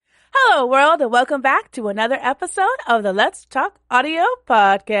Hello, world, and welcome back to another episode of the Let's Talk Audio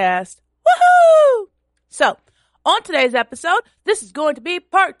Podcast. Woohoo! So, on today's episode, this is going to be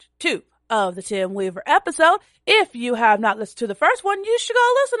part 2 of the Tim Weaver episode. If you have not listened to the first one, you should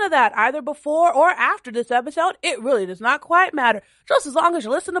go listen to that either before or after this episode. It really does not quite matter, just as long as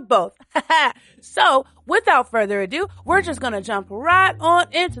you listen to both. So, without further ado, we're just going to jump right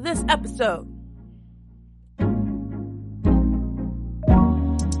on into this episode.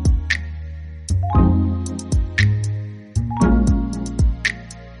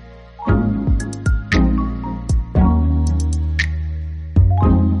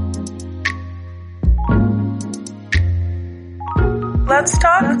 Let's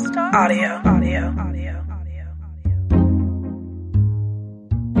talk audio.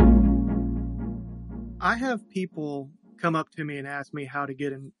 I have people come up to me and ask me how to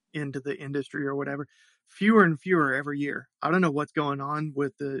get into the industry or whatever. Fewer and fewer every year. I don't know what's going on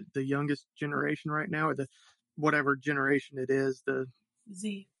with the youngest generation right now, or the whatever generation it is, the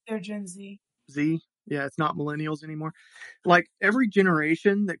Z. They're Gen Z. Z. Yeah, it's not millennials anymore. Like every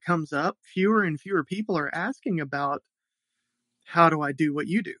generation that comes up, fewer and fewer people are asking about, how do I do what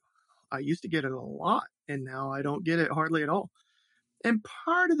you do? I used to get it a lot, and now I don't get it hardly at all. And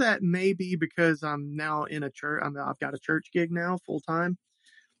part of that may be because I'm now in a church. I've got a church gig now full time,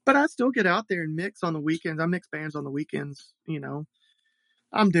 but I still get out there and mix on the weekends. I mix bands on the weekends. You know,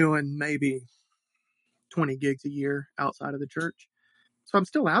 I'm doing maybe 20 gigs a year outside of the church. So I'm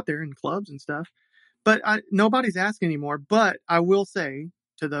still out there in clubs and stuff, but nobody's asking anymore. But I will say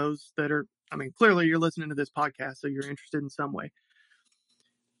to those that are, clearly you're listening to this podcast, so you're interested in some way.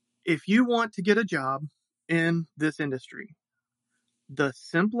 If you want to get a job in this industry, the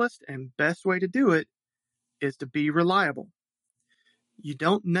simplest and best way to do it is to be reliable. You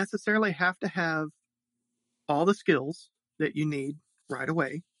don't necessarily have to have all the skills that you need right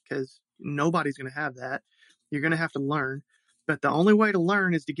away, because nobody's going to have that. You're going to have to learn. But the only way to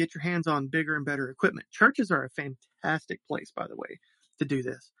learn is to get your hands on bigger and better equipment. Churches are a fantastic place, by the way, to do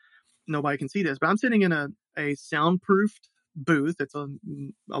this. Nobody can see this, but I'm sitting in a soundproofed booth. It's a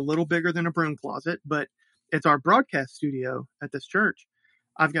little bigger than a broom closet, but it's our broadcast studio at this church.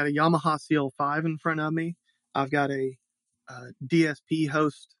 I've got a Yamaha CL5 in front of me. I've got a DSP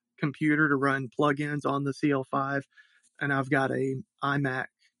host computer to run plugins on the CL5, and I've got a iMac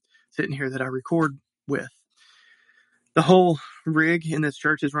sitting here that I record with. The whole rig in this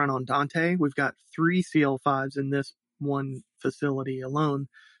church is run on Dante. We've got 3 CL5s in this one facility alone.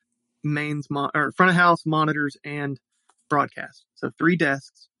 Front of house, monitors, and broadcast. So 3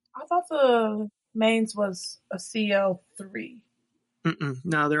 desks. I thought the mains was a CL3.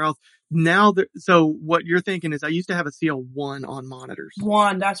 No, they're all now. So what you're thinking is, I used to have a CL1 on monitors.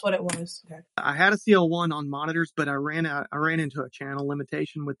 That's what it was. Okay. I had a CL1 on monitors, but I ran into a channel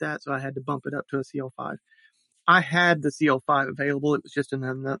limitation with that, so I had to bump it up to a CL5. I had the CL5 available. It was just in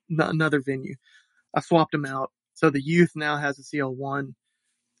another venue. I swapped them out. So the youth now has a CL1,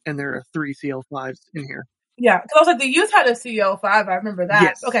 and there are 3 CL5s in here. Yeah, because I was like, the youth had a CL5. I remember that.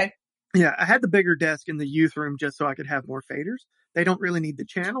 Yes. Okay. Yeah, I had the bigger desk in the youth room just so I could have more faders. They don't really need the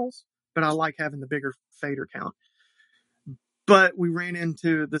channels, but I like having the bigger fader count. But we ran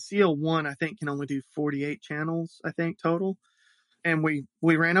into the CL1, I think, can only do 48 channels, I think, total. And we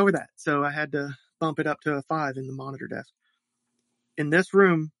ran over that. So I had to bump it up to a 5 in the monitor desk. In this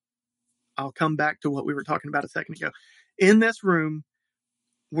room, I'll come back to what we were talking about a second ago. In this room,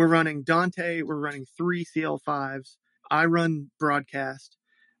 we're running Dante. We're running 3 CL5s. I run broadcast.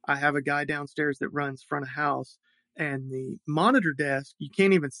 I have a guy downstairs that runs front of house. And the monitor desk, you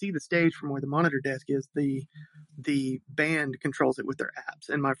can't even see the stage from where the monitor desk is. The band controls it with their apps.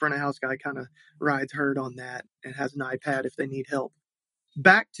 And my front of house guy kind of rides herd on that and has an iPad if they need help.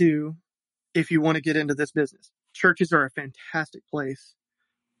 Back to, if you want to get into this business, churches are a fantastic place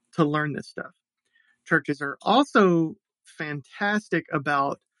to learn this stuff. Churches are also fantastic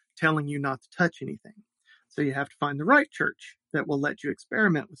about telling you not to touch anything. So you have to find the right church that will let you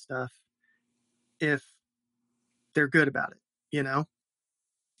experiment with stuff if they're good about it, you know?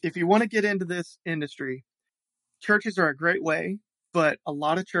 If you want to get into this industry, churches are a great way, but a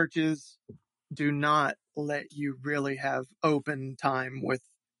lot of churches do not let you really have open time with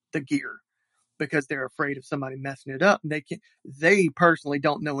the gear because they're afraid of somebody messing it up. They personally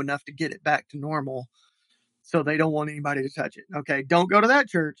don't know enough to get it back to normal, so they don't want anybody to touch it. Okay, don't go to that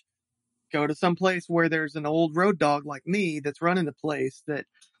church. Go to some place where there's an old road dog like me that's running the place, that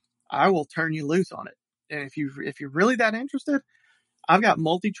I will turn you loose on it. And if you're really that interested, I've got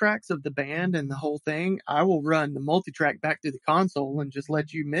multi-tracks of the band and the whole thing. I will run the multi-track back to the console and just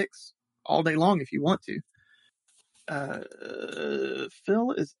let you mix all day long if you want to.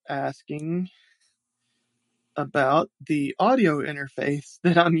 Phil is asking about the audio interface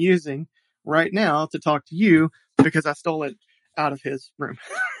that I'm using right now to talk to you because I stole it out of his room.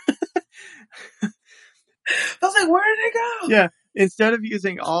 I was like, where did it go? Yeah. Instead of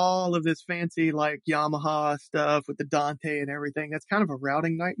using all of this fancy like Yamaha stuff with the Dante and everything, that's kind of a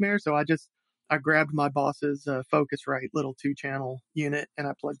routing nightmare. So I grabbed my boss's Focusrite little 2-channel unit and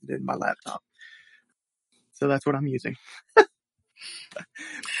I plugged it in my laptop. So that's what I'm using.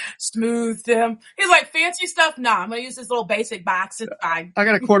 Smooth, Tim. He's like, fancy stuff? Nah, I'm going to use this little basic box. It's fine. I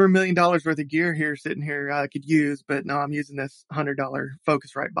got $250,000 worth of gear here sitting here I could use, but no, I'm using this $100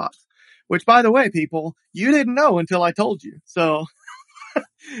 Focusrite box, which by the way, people, you didn't know until I told you. So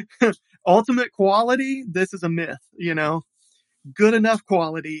ultimate quality, this is a myth, you know, good enough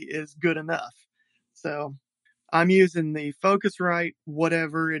quality is good enough. So I'm using the Focusrite,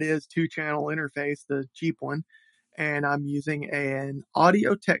 whatever it is, 2-channel interface, the cheap one. And I'm using an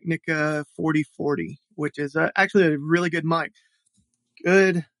Audio-Technica 4040, which is actually a really good mic.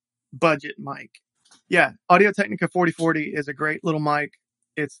 Good budget mic. Yeah, Audio-Technica 4040 is a great little mic.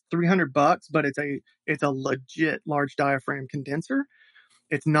 It's $300, but it's a legit large diaphragm condenser.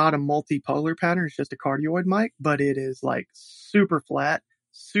 It's not a multipolar pattern. It's just a cardioid mic, but it is like super flat,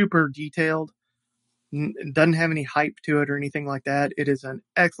 super detailed. Doesn't have any hype to it or anything like that. It is an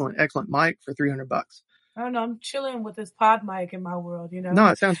excellent mic for $300. I don't know. I'm chilling with this pod mic in my world, you know? No,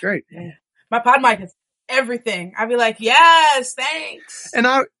 it sounds great. Yeah. My pod mic is everything. I'd be like, yes, thanks. And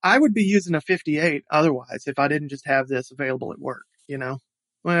I would be using a 58 otherwise if I didn't just have this available at work, you know?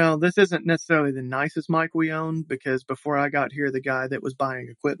 Well, this isn't necessarily the nicest mic we own because before I got here, the guy that was buying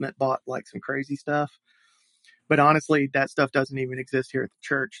equipment bought like some crazy stuff. But honestly, that stuff doesn't even exist here at the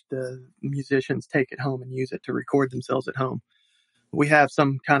church. The musicians take it home and use it to record themselves at home. We have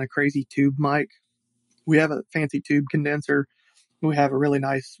some kind of crazy tube mic. We have a fancy tube condenser. We have a really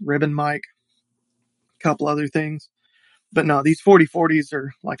nice ribbon mic. A couple other things. But no, these 4040s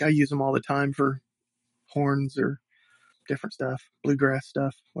are like I use them all the time for horns or different stuff, bluegrass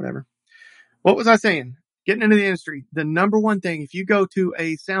stuff, whatever. What was I saying? Getting into the industry. The number one thing, if you go to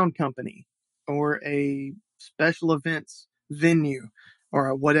a sound company or a special events venue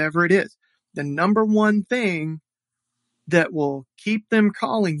or whatever it is, the number one thing that will keep them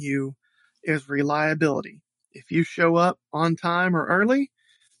calling you is reliability. If you show up on time or early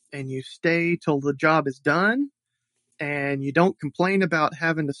and you stay till the job is done and you don't complain about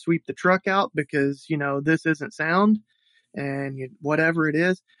having to sweep the truck out because, you know, this isn't sound and whatever it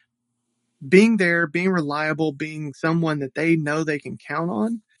is, being there, being reliable, being someone that they know they can count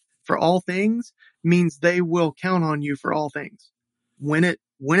on for all things means they will count on you for all things. When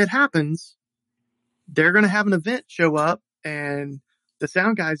it happens, they're going to have an event show up and the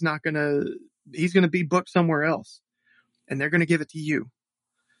sound guy's he's going to be booked somewhere else and they're going to give it to you.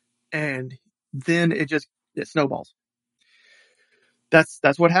 And then it snowballs.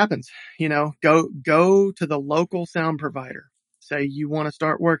 That's what happens. You know, go to the local sound provider. Say you want to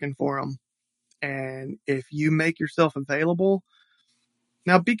start working for them. And if you make yourself available,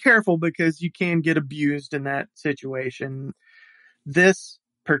 now be careful because you can get abused in that situation. This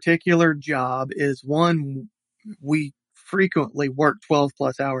particular job is one we frequently work 12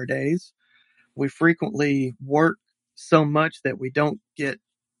 plus hour days. We frequently work so much that we don't get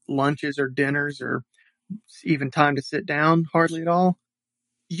lunches or dinners or even time to sit down hardly at all.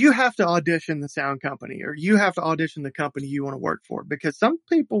 You have to audition the sound company or you have to audition the company you want to work for because some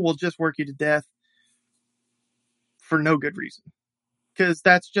people will just work you to death for no good reason. Because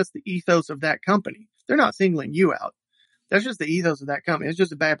that's just the ethos of that company. They're not singling you out. That's just the ethos of that company. It's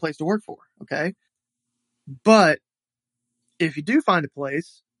just a bad place to work for. Okay. But if you do find a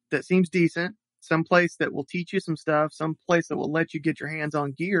place that seems decent, some place that will teach you some stuff, some place that will let you get your hands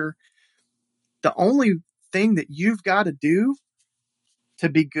on gear, the only thing that you've got to do to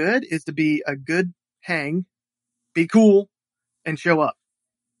be good is to be a good hang, be cool, and show up.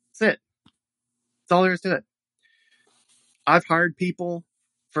 That's it. That's all there is to it. I've hired people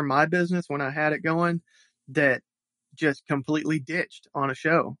for my business when I had it going that just completely ditched on a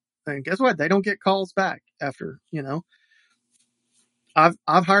show. And guess what? They don't get calls back after, you know.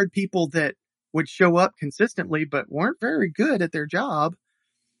 I've hired people that would show up consistently but weren't very good at their job,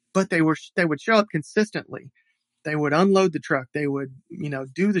 but they would show up consistently. They would unload the truck. They would, you know,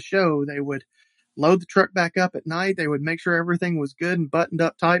 do the show. They would load the truck back up at night. They would make sure everything was good and buttoned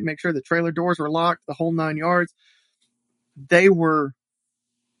up tight, make sure the trailer doors were locked, the whole 9 yards. They were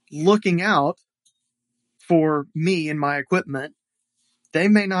looking out for me and my equipment. They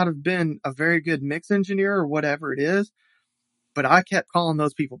may not have been a very good mix engineer or whatever it is, but I kept calling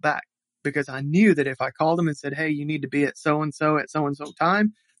those people back. because I knew that if I called them and said, hey, you need to be at so-and-so at so-and-so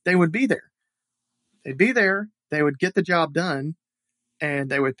time, they would be there. They'd be there. They would get the job done and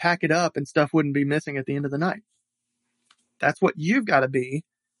they would pack it up and stuff wouldn't be missing at the end of the night. That's what you've got to be.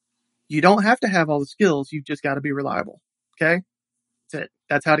 You don't have to have all the skills. You've just got to be reliable. Okay. That's it.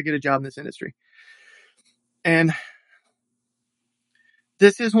 That's how to get a job in this industry. And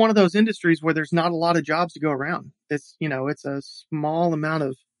this is one of those industries where there's not a lot of jobs to go around. It's, it's a small amount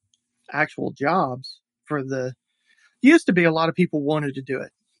of actual jobs used to be a lot of people wanted to do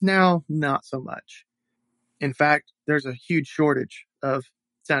it. Now, not so much. In fact, there's a huge shortage of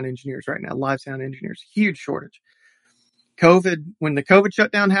sound engineers right now, live sound engineers, huge shortage. When the COVID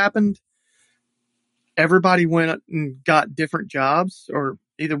shutdown happened, everybody went and got different jobs or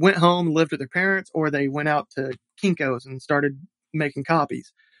either went home, lived with their parents, or they went out to Kinko's and started making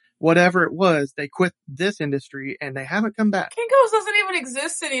copies. Whatever it was, they quit this industry and they haven't come back. Kinko's doesn't even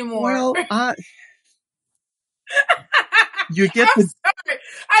exist anymore. Well, I'm sorry.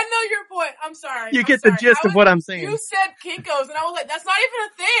 I know your point. I'm sorry. The gist of what I'm saying. You said Kinko's and I was like, that's not even a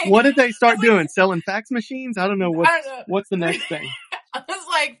thing. What did they start doing? Selling fax machines? I don't know. What's the next thing? I was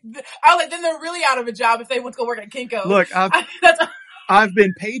like, then they're really out of a job if they went to go work at Kinko's. Look, I've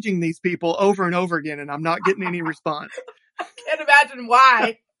been paging these people over and over again and I'm not getting any response. I can't imagine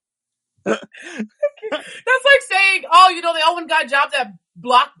why. That's like saying, they all went and got jobs at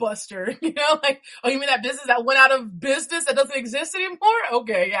Blockbuster. You mean that business that went out of business that doesn't exist anymore?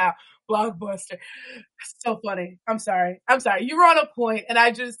 Okay, yeah, Blockbuster. That's so funny. I'm sorry. You were on a point and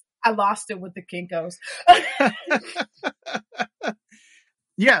I lost it with the Kinko's.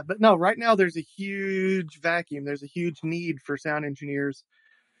 Yeah, but no, right now there's a huge vacuum. There's a huge need for sound engineers.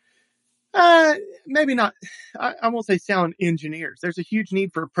 Maybe not. I won't say sound engineers. There's a huge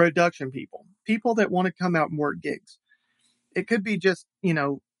need for production people that want to come out and work gigs. It could be just,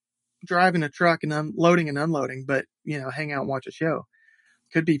 driving a truck and loading and unloading, but, hang out and watch a show.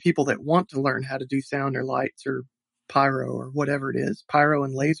 Could be people that want to learn how to do sound or lights or pyro or whatever it is. Pyro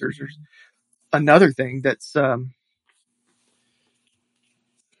and lasers are another thing that's,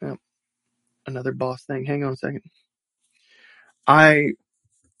 another boss thing. Hang on a second. I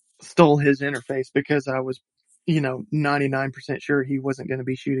stole his interface because I was, 99% sure he wasn't going to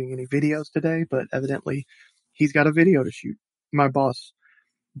be shooting any videos today, but evidently he's got a video to shoot. My boss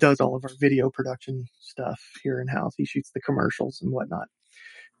does all of our video production stuff here in house. He shoots the commercials and whatnot.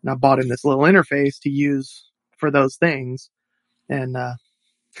 And I bought him this little interface to use for those things. And,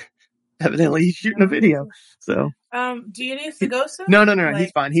 evidently he's shooting a video. So, do you need to go soon? No.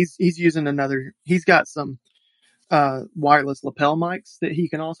 He's fine. He's using he's got some, wireless lapel mics that he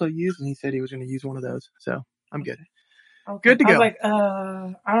can also use. And he said he was going to use one of those. So I'm good. Okay. Good to go. I was like,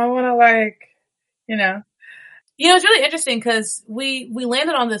 I don't want to it's really interesting because we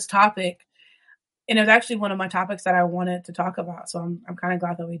landed on this topic and it was actually one of my topics that I wanted to talk about. So I'm kind of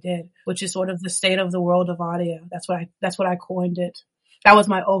glad that we did, which is sort of the state of the world of audio. That's what I coined it. That was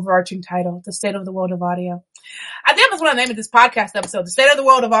my overarching title, the state of the world of audio. I think that's what I named this podcast episode, the state of the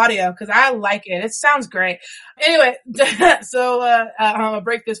world of audio, because I like it. It sounds great. Anyway, so I'm gonna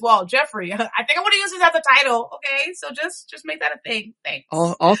break this wall. Jeffrey, I think I want to use this as a title. Okay, so just make that a thing. Thanks.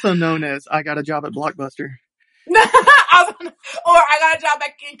 Also known as I got a job at Blockbuster. Or I got a job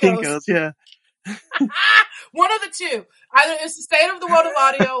at Kinko's. Yeah. One of the two. Either it's the state of the world of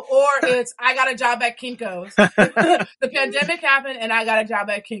audio or it's I got a job at Kinko's. The pandemic happened and I got a job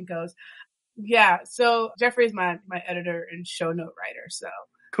at Kinko's. Yeah. So Jeffrey is my editor and show note writer. So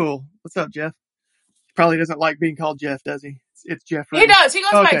cool. What's up, Jeff? He probably doesn't like being called Jeff, does he? It's Jeffrey. He does. He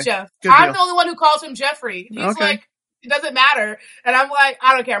goes by Jeff. I'm the only one who calls him Jeffrey. He's like, it doesn't matter. And I'm like,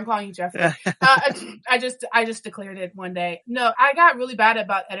 I don't care. I'm calling you Jeffrey. I just declared it one day. No, I got really bad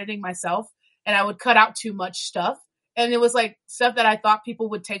about editing myself. And I would cut out too much stuff. And it was like stuff that I thought people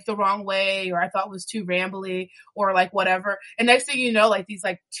would take the wrong way or I thought was too rambly or like whatever. And next thing you know, like these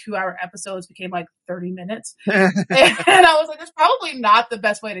like 2-hour episodes became like 30 minutes. And I was like, that's probably not the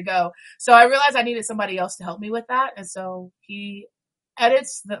best way to go. So I realized I needed somebody else to help me with that. And so he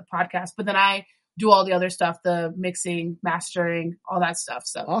edits the podcast, but then I do all the other stuff, the mixing, mastering, all that stuff.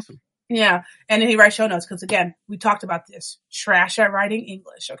 So awesome. Yeah. And then he writes show notes because, again, we talked about this. Trash at writing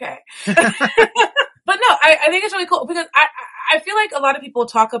English, okay? But no, I think it's really cool because I feel like a lot of people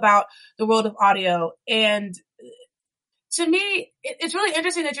talk about the world of audio. And to me, it's really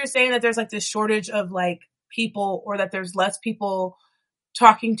interesting that you're saying that there's like this shortage of like people or that there's less people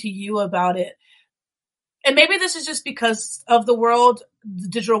talking to you about it. And maybe this is just because of the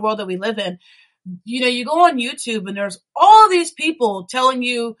digital world that we live in. You go on YouTube and there's all these people telling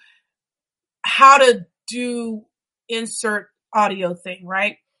you how to do insert audio thing,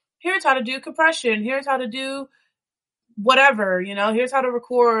 right? here's how to do compression. Here's how to do whatever, here's how to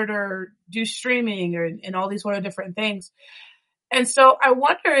record or do streaming and all these sort of different things. And so I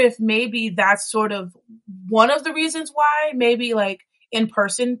wonder if maybe that's sort of one of the reasons why maybe like in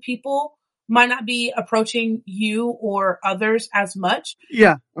person people might not be approaching you or others as much.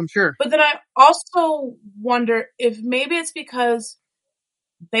 Yeah, I'm sure. But then I also wonder if maybe it's because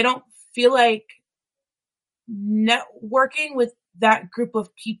they don't feel like networking with that group of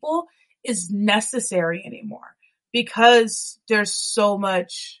people is necessary anymore because there's so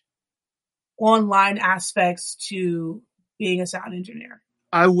much online aspects to being a sound engineer.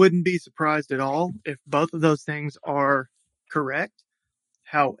 I wouldn't be surprised at all if both of those things are correct.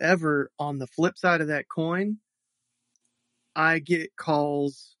 However, on the flip side of that coin, I get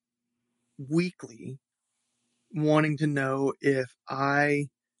calls weekly wanting to know if I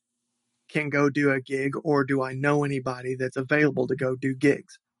can go do a gig or do I know anybody that's available to go do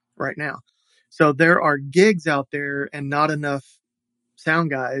gigs right now. So there are gigs out there and not enough sound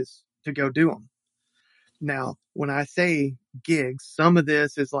guys to go do them. Now, when I say gigs, some of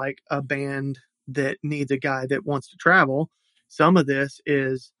this is like a band that needs a guy that wants to travel. Some of this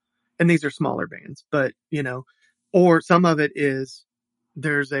is, and these are smaller bands, but or some of it is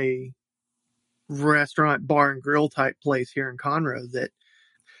there's a restaurant, bar and grill type place here in Conroe that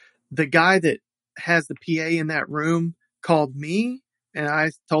the guy that has the PA in that room called me and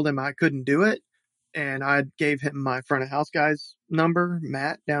I told him I couldn't do it. And I gave him my front of house guy's number,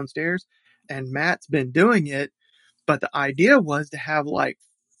 Matt, downstairs. And Matt's been doing it. But the idea was to have like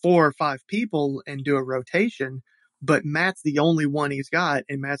 4 or 5 people and do a rotation. But Matt's the only one he's got.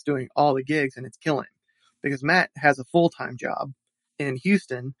 And Matt's doing all the gigs and it's killing him because Matt has a full-time job in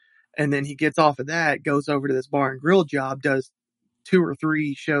Houston. And then he gets off of that, goes over to this bar and grill job, does 2 or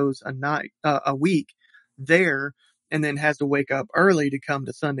 3 shows a week there, and then has to wake up early to come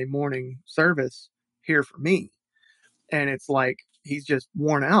to Sunday morning service here for me. And it's like, he's just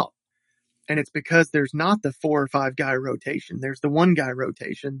worn out. And it's because there's not the 4 or 5 guy rotation. There's the 1 guy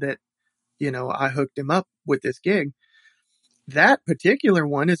rotation that, I hooked him up with this gig. That particular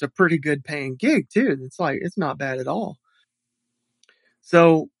one is a pretty good paying gig too. It's like, it's not bad at all.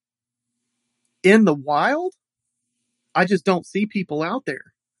 So in the wild, I just don't see people out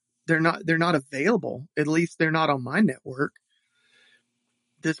there. They're not available. At least they're not on my network.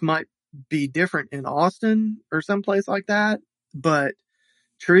 This might be different in Austin or someplace like that. But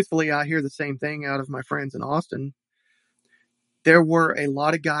truthfully, I hear the same thing out of my friends in Austin. There were a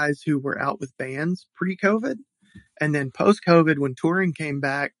lot of guys who were out with bands pre-COVID. And then post-COVID, when touring came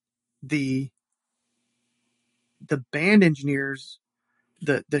back, the band engineers,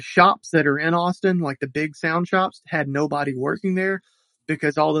 the shops that are in Austin, like the big sound shops, had nobody working there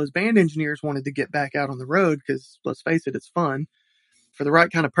because all those band engineers wanted to get back out on the road because, let's face it, it's fun. For the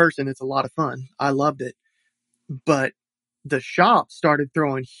right kind of person, it's a lot of fun. I loved it. But the shop started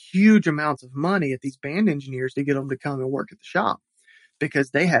throwing huge amounts of money at these band engineers to get them to come and work at the shop because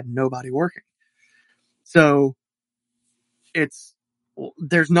they had nobody working. So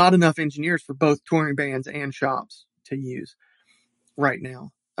there's not enough engineers for both touring bands and shops to use right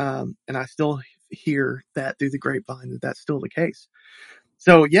now. And I still hear that through the grapevine that that's still the case.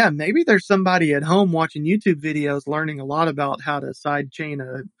 So yeah, maybe there's somebody at home watching YouTube videos learning a lot about how to sidechain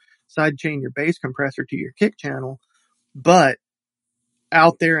your bass compressor to your kick channel. But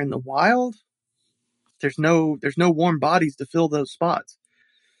out there in the wild, there's no warm bodies to fill those spots.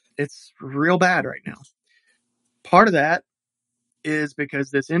 It's real bad right now. Part of that is because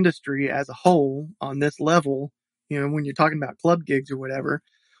this industry as a whole on this level, when you're talking about club gigs or whatever,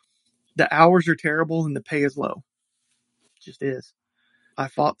 the hours are terrible and the pay is low. It just is. I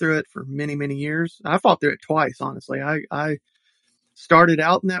fought through it for many, many years. I fought through it twice, honestly. I started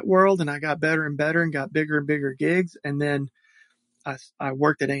out in that world and I got better and better and got bigger and bigger gigs. And then I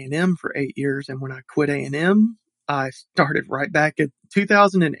worked at A&M for 8 years. And when I quit A&M, I started right back at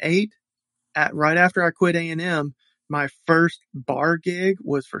 2008. Right after I quit A&M, my first bar gig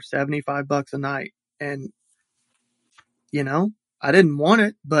was for $75 a night. And, I didn't want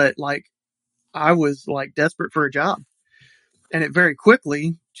it, but I was desperate for a job. And it very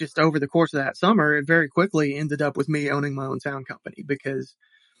quickly, just over the course of that summer, it very quickly ended up with me owning my own sound company because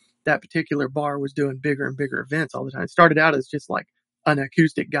that particular bar was doing bigger and bigger events all the time. It started out as just like an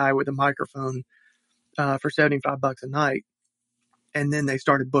acoustic guy with a microphone for $75 a night. And then they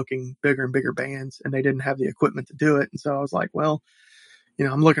started booking bigger and bigger bands and they didn't have the equipment to do it. And so I was like, well,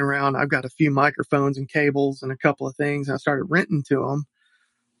 I'm looking around. I've got a few microphones and cables and a couple of things. And I started renting to them.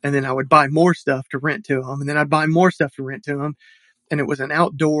 And then I would buy more stuff to rent to them. And then I'd buy more stuff to rent to them. And it was an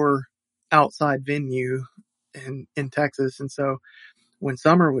outside venue in Texas. And so when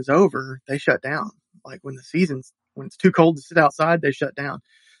summer was over, they shut down. Like when it's too cold to sit outside, they shut down.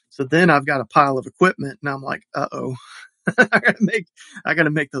 So then I've got a pile of equipment and I'm like, uh-oh, I gotta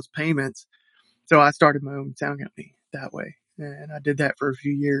make those payments. So I started my own sound company that way. And I did that for a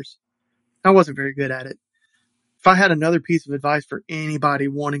few years. I wasn't very good at it. If I had another piece of advice for anybody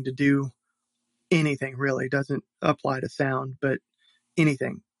wanting to do anything, really doesn't apply to sound, but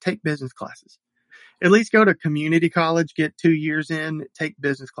anything, take business classes. At least go to community college, get 2 years in, take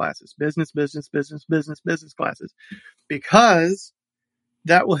business classes, business classes, because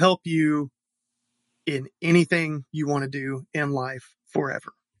that will help you in anything you want to do in life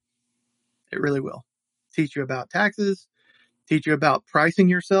forever. It really will. Teach you about taxes, teach you about pricing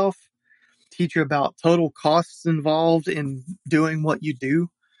yourself, teach you about total costs involved in doing what you do.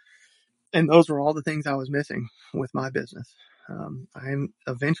 And those were all the things I was missing with my business. I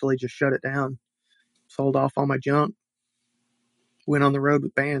eventually just shut it down, sold off all my junk, went on the road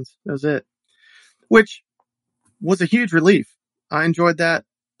with bands. That was it, which was a huge relief. I enjoyed that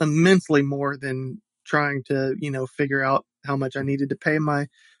immensely more than trying to, figure out how much I needed to pay my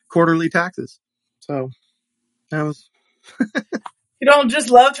quarterly taxes. So that was. You don't just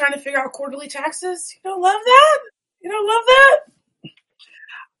love trying to figure out quarterly taxes? You don't love that? You don't love that?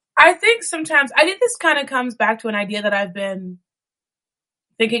 I think this kind of comes back to an idea that I've been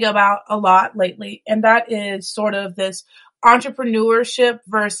thinking about a lot lately, and that is sort of this entrepreneurship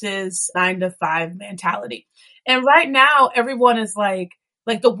versus 9-to-5 mentality. And right now, everyone is like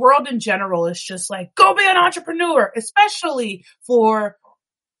the world in general is just like, go be an entrepreneur, especially for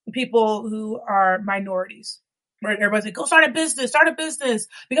people who are minorities. Right? Everybody's like, go start a business,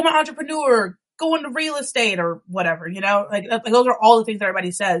 become an entrepreneur, go into real estate or whatever, like those are all the things that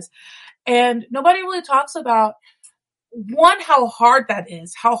everybody says. And nobody really talks about, one, how hard that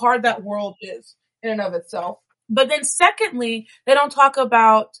is, how hard that world is in and of itself. But then secondly, they don't talk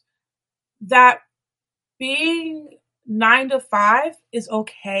about that being 9-to-5 is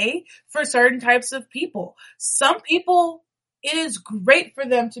okay for certain types of people. Some people, it is great for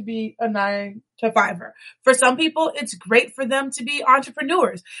them to be a 9-to-5er. For some people, it's great for them to be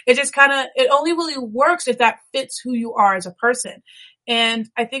entrepreneurs. It just it only really works if that fits who you are as a person. And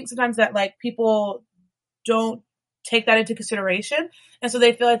I think sometimes that people don't take that into consideration. And so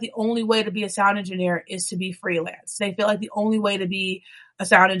they feel like the only way to be a sound engineer is to be freelance. They feel like the only way to be a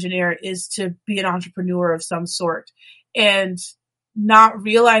sound engineer is to be an entrepreneur of some sort, and not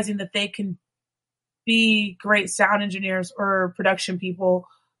realizing that they can be great sound engineers or production people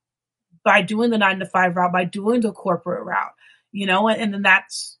by doing the 9-to-5 route, by doing the corporate route, and then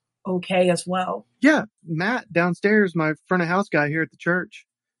that's okay as well. Yeah. Matt downstairs, my front of house guy here at the church,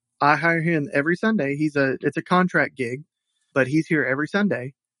 I hire him every Sunday. It's a contract gig, but he's here every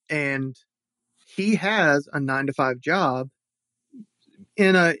Sunday, and he has a 9-to-5 job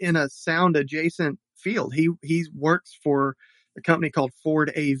in a sound adjacent field. He works for a company called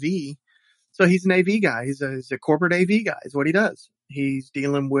Ford AV. So he's an AV guy. He's a corporate AV guy is what he does. He's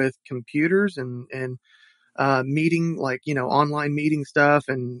dealing with computers and meeting, online meeting stuff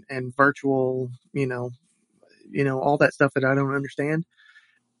and virtual, all that stuff that I don't understand.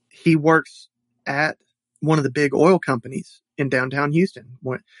 He works at one of the big oil companies in downtown Houston.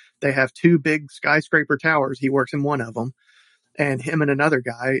 They have 2 big skyscraper towers. He works in one of them, and him and another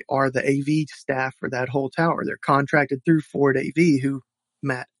guy are the AV staff for that whole tower. They're contracted through Ford AV, who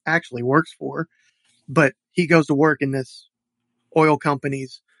Matt actually works for, but he goes to work in this oil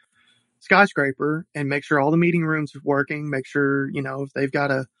company's skyscraper and make sure all the meeting rooms are working, make sure, if they've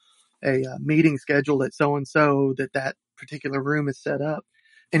got a meeting scheduled at so-and-so, that particular room is set up.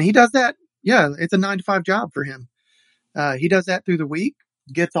 And he does that. Yeah, it's a 9-to-5 job for him. He does that through the week,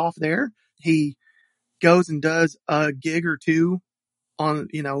 gets off there. He goes and does a gig or two on,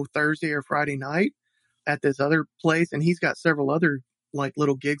 Thursday or Friday night at this other place. And he's got several other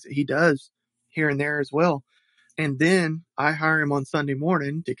little gigs that he does here and there as well. And then I hire him on Sunday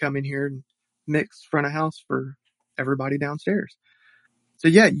morning to come in here and mix front of house for everybody downstairs. So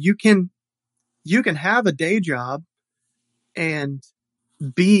yeah, you can have a day job and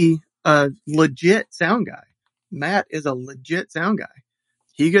be a legit sound guy. Matt is a legit sound guy.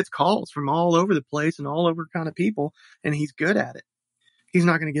 He gets calls from all over the place and all over kind of people, and he's good at it. He's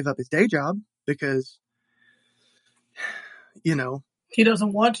not going to give up his day job because, he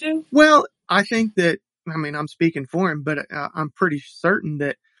doesn't want to. Well, I think that, I'm speaking for him, but I'm pretty certain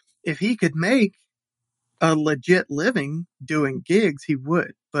that if he could make a legit living doing gigs, he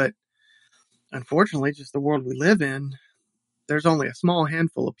would. But unfortunately, just the world we live in, there's only a small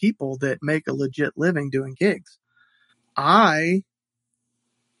handful of people that make a legit living doing gigs. I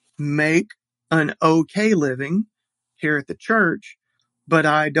make an okay living here at the church but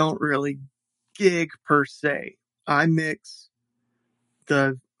I don't really gig per se. I mix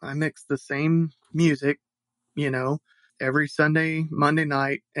the same music, every Sunday, Monday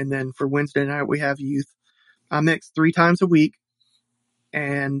night, and then for Wednesday night we have youth. I mix 3 times a week,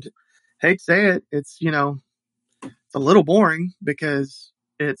 and hate to say it, it's it's a little boring because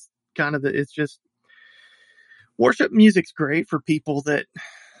it's it's just worship music's great for people that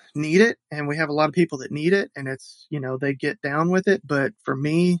need it, and we have a lot of people that need it, and it's they get down with it, but for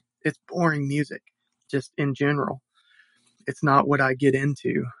me it's boring music just in general. It's not what I get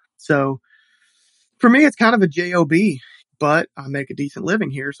into. So for me it's kind of a job, but I make a decent living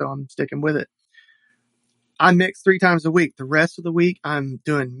here, so I'm sticking with it. I mix 3 times a week. The rest of the week I'm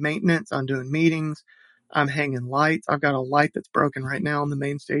doing maintenance, I'm doing meetings, I'm hanging lights. I've got a light that's broken right now on the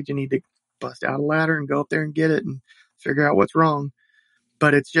main stage. I need to bust out a ladder and go up there and get it and figure out what's wrong.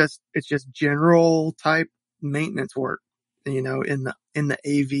 But it's just general type maintenance work, in the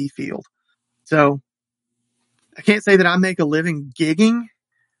AV field. So I can't say that I make a living gigging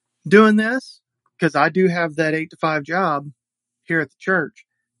doing this, because I do have that 8 to 5 job here at the church.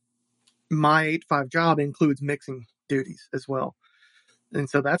 My 8 to 5 job includes mixing duties as well. And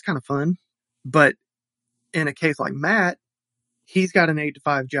so that's kind of fun. But in a case like Matt, he's got an 8 to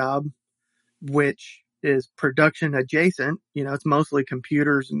 5 job, which is production adjacent. It's mostly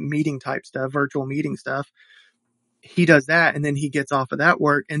computers, meeting type stuff, virtual meeting stuff. He does that, and then he gets off of that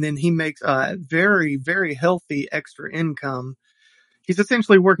work, and then he makes a very, very healthy extra income. He's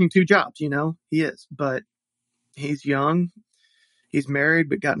essentially working 2 jobs, he is, but he's young. He's married,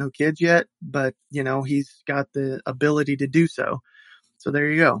 but got no kids yet, but he's got the ability to do so. So there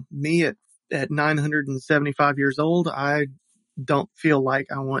you go. Me at 975 years old, I don't feel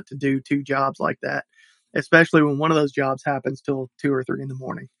like I want to do 2 jobs like that, especially when one of those jobs happens till 2 or 3 in the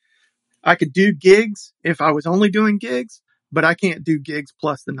morning. I could do gigs if I was only doing gigs, but I can't do gigs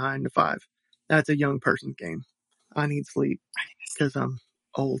plus the 9 to 5. That's a young person's game. I need sleep because I'm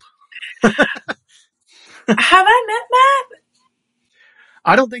old. Have I met Matt?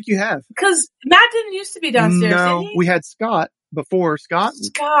 I don't think you have. Because Matt didn't used to be downstairs, No, did he? we had Scott before. Scott,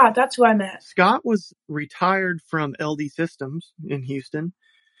 that's who I met. Scott was retired from LD Systems in Houston,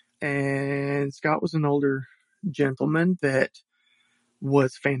 and Scott was an older gentleman that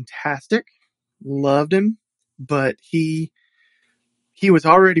was fantastic. Loved him, but he was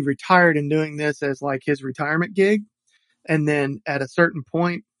already retired and doing this as like his retirement gig. And then at a certain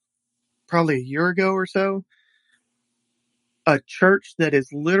point, probably a year ago or so, a church that is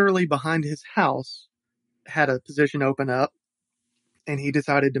literally behind his house had a position open up, and he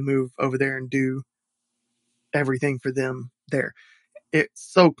decided to move over there and do everything for them there. It's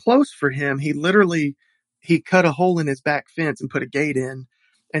so close for him. He cut a hole in his back fence and put a gate in.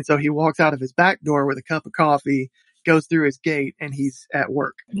 And so he walks out of his back door with a cup of coffee, goes through his gate, and he's at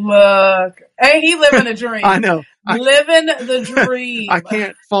work. Look, hey, he living a dream. I know. Living the dream. I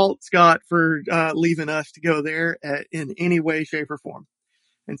can't fault Scott for leaving us to go there in any way, shape, or form.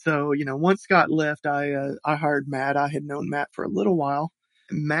 And so, once Scott left, I hired Matt. I had known Matt for a little while.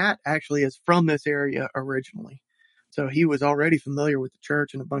 Matt actually is from this area originally. So he was already familiar with the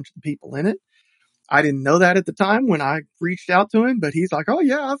church and a bunch of the people in it. I didn't know that at the time when I reached out to him, but he's like, oh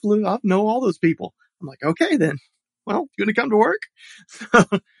yeah, I know all those people. I'm like, okay then. Well, you gonna come to work?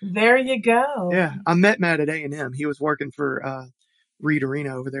 There you go. Yeah. I met Matt at A&M. He was working for Reed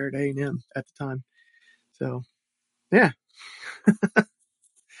Arena over there at A&M at the time. So yeah.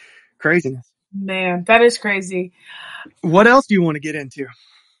 Craziness. Man, that is crazy. What else do you want to get into?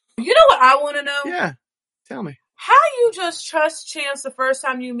 You know what I want to know? Yeah. Tell me. How you just trust Chance the first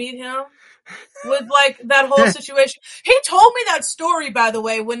time you meet him with like that whole situation? He told me that story, by the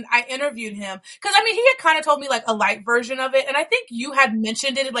way, when I interviewed him. Cause I mean, he had kind of told me like a light version of it. And I think you had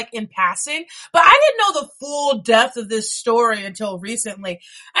mentioned it like in passing, but I didn't know the full depth of this story until recently.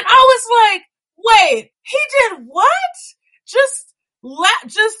 And I was like, wait, he did what?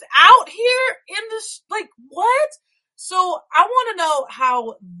 Just out here in this, like what? So I want to know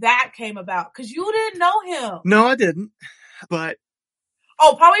how that came about, because you didn't know him. No, I didn't. But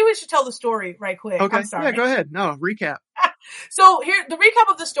probably we should tell the story right quick. Okay. I'm sorry. Yeah, go ahead. No, recap. So here, the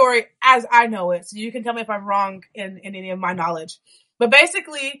recap of the story as I know it. So you can tell me if I'm wrong in any of my knowledge. But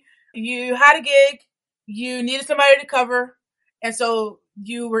basically, you had a gig, you needed somebody to cover, and so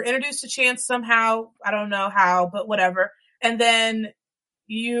you were introduced to Chance somehow. I don't know how, but whatever. And then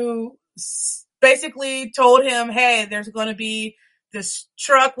you basically told him, hey, there's going to be this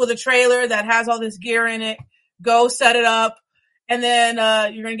truck with a trailer that has all this gear in it. Go set it up. And then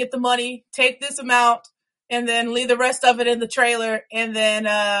you're going to get the money, take this amount, and then leave the rest of it in the trailer. And then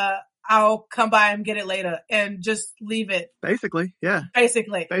I'll come by and get it later and just leave it. Basically, yeah.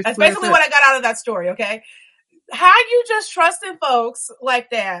 Basically. That's Basically, basically what I got out of that story, okay? How you just trusting folks like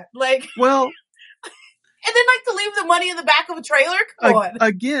that? Like, Well, and then like to leave the money in the back of a trailer? Come on.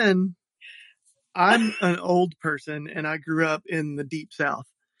 again, I'm an old person and I grew up in the Deep South.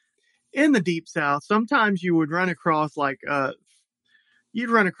 In the Deep South, sometimes you would run across you'd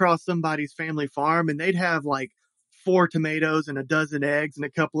run across somebody's family farm and they'd have like 4 tomatoes and a dozen eggs and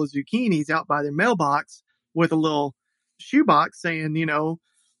a couple of zucchinis out by their mailbox with a little shoebox saying,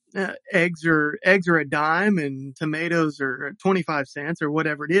 eggs are a dime and tomatoes are 25 cents or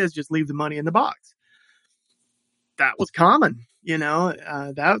whatever it is. Just leave the money in the box. That was common,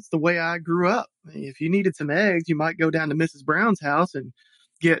 that's the way I grew up. If you needed some eggs, you might go down to Mrs. Brown's house and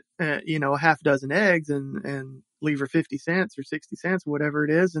get, a half dozen eggs and leave her 50 cents or 60 cents, whatever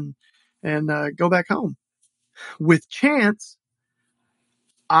it is, and go back home. With Chance,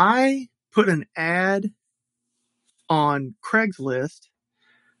 I put an ad on Craigslist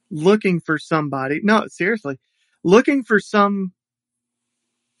looking for somebody. No, seriously, looking for the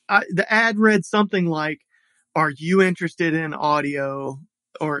ad read something like, are you interested in audio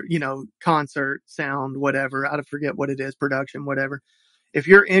or, concert, sound, whatever? I forget what it is, production, whatever. If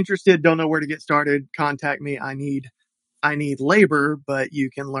you're interested, don't know where to get started, contact me. I need labor, but you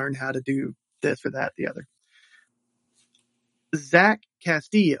can learn how to do this or that, the other. Zach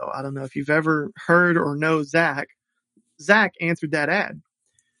Castillo. I don't know if you've ever heard or know Zach. Zach answered that ad.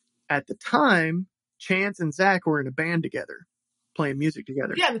 At the time, Chance and Zach were in a band together, playing music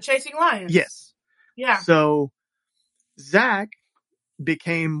together. Yeah, the Chasing Lions. Yes. Yeah. So Zach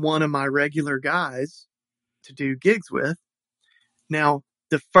became one of my regular guys to do gigs with. Now,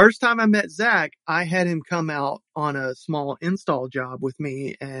 the first time I met Zach, I had him come out on a small install job with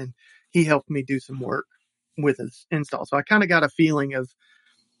me, and he helped me do some work with his install. So I kind of got a feeling of,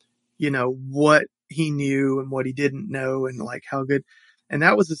 what he knew and what he didn't know and like how good. And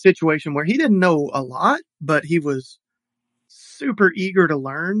that was a situation where he didn't know a lot, but he was super eager to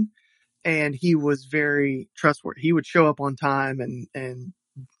learn. And he was very trustworthy. He would show up on time and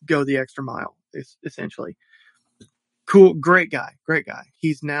go the extra mile, essentially. Cool. Great guy.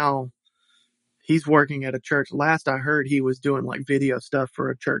 He's working at a church. Last I heard, he was doing like video stuff for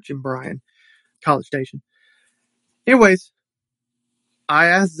a church in Bryan, College Station. Anyways, I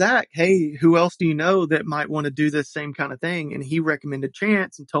asked Zach, hey, who else do you know that might want to do this same kind of thing? And he recommended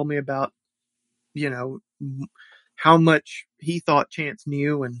Chance and told me about, how much he thought Chance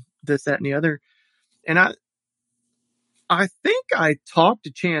knew and this, that, and the other. And I think I talked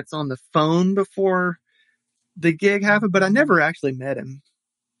to Chance on the phone before the gig happened, but I never actually met him.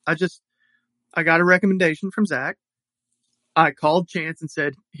 I got a recommendation from Zach. I called Chance and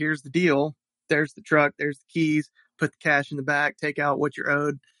said, here's the deal. There's the truck. There's the keys. Put the cash in the back. Take out what you're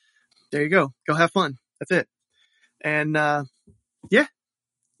owed. There you go. Go have fun. That's it. And, yeah.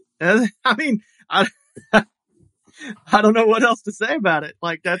 I mean, I don't know what else to say about it.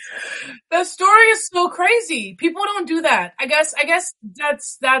 Like the story is so crazy. People don't do that. I guess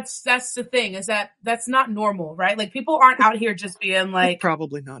that's the thing, is that that's not normal, right? Like people aren't out here just being like, it's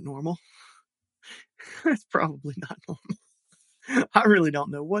probably not normal. It's probably not normal. I really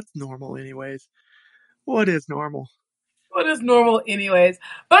don't know what's normal anyways. What is normal? What is normal anyways?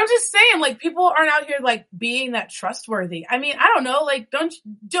 But I'm just saying, like, people aren't out here like being that trustworthy. I mean, I don't know, like,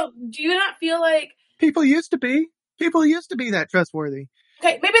 do you not feel like people used to be that trustworthy?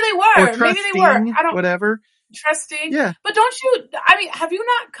 Okay, maybe they were. Maybe they were. I don't whatever. Trusting. Yeah. But don't you, I mean, have you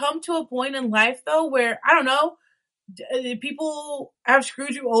not come to a point in life though where, I don't know, people have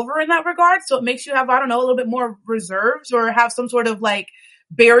screwed you over in that regard? So it makes you have, I don't know, a little bit more reserves or have some sort of like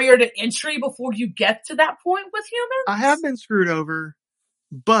barrier to entry before you get to that point with humans? I have been screwed over,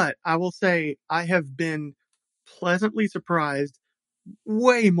 but I will say I have been pleasantly surprised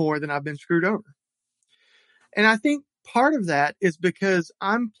way more than I've been screwed over. And I think part of that is because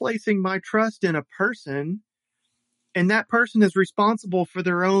I'm placing my trust in a person, and that person is responsible for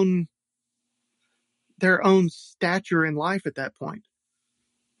their own stature in life at that point.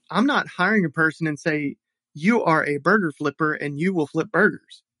 I'm not hiring a person and say, you are a burger flipper and you will flip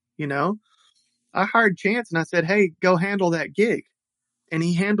burgers. I hired Chance and I said, hey, go handle that gig. And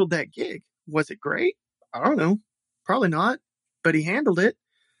he handled that gig. Was it great? I don't know. Probably not, but he handled it.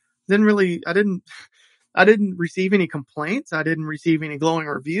 I didn't receive any complaints. I didn't receive any glowing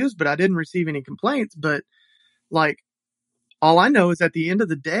reviews, but I didn't receive any complaints. But like, all I know is at the end of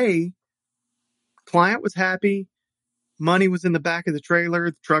the day, client was happy. Money was in the back of the trailer.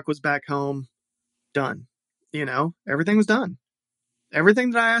 The truck was back home. Done. Everything was done.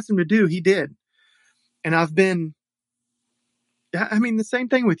 Everything that I asked him to do, he did. And I've been I mean, the same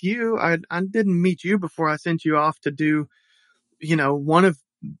thing with you. I didn't meet you before I sent you off to do, one of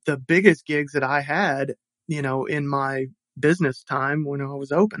the biggest gigs that I had, in my business time when I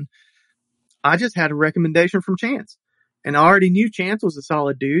was open. I just had a recommendation from Chance, and I already knew Chance was a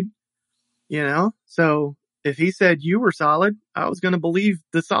solid dude, so if he said you were solid, I was going to believe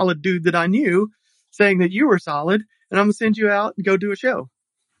the solid dude that I knew saying that you were solid, and I'm going to send you out and go do a show.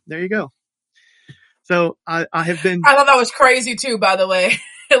 There you go. So I have been. I thought that was crazy too, by the way.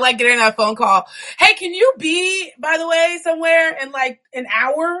 Like getting that phone call. Hey, can you be, by the way, somewhere in like an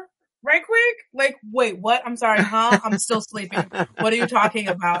hour? Right quick? Like, wait, what? I'm sorry, huh? I'm still sleeping. What are you talking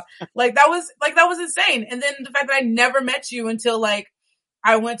about? That was insane. And then the fact that I never met you until like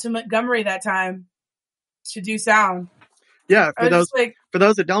I went to Montgomery that time to do sound. Yeah, for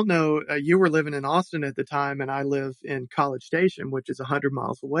those that don't know, you were living in Austin at the time, and I live in College Station, which is 100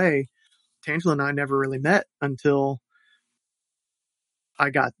 miles away. Tangela and I never really met until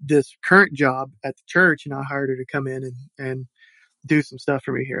I got this current job at the church, and I hired her to come in and do some stuff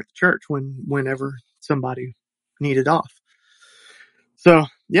for me here at the church whenever somebody needed off. So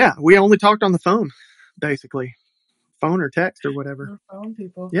yeah, we only talked on the phone, basically. Phone or text or whatever. We're phone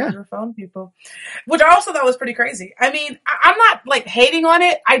people. Yeah. We're phone people. Which I also thought was pretty crazy. I mean, I'm not like hating on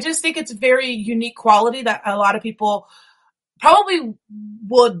it. I just think it's a very unique quality that a lot of people probably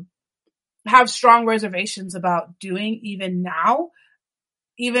would have strong reservations about doing even now,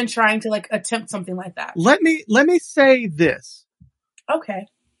 even trying to like attempt something like that. Let me say this. Okay.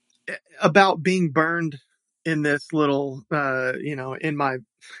 About being burned in this little, in my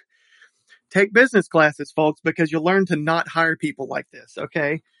take business classes, folks, because you'll learn to not hire people like this.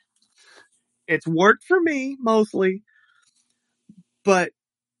 Okay. It's worked for me mostly, but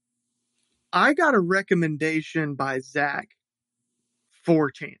I got a recommendation by Zach for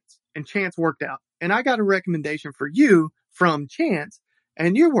Chance, and Chance worked out. And I got a recommendation for you from Chance,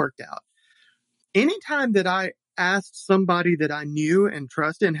 and you worked out. Anytime that I asked somebody that I knew and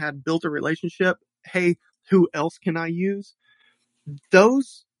trusted and had built a relationship, hey, who else can I use?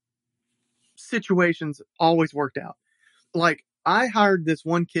 Those situations always worked out. Like, I hired this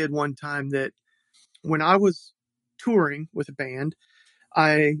one kid one time that when I was touring with a band,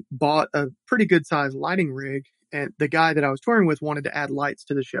 I bought a pretty good sized lighting rig, and the guy that I was touring with wanted to add lights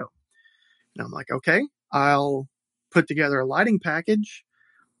to the show. And I'm like, okay, I'll put together a lighting package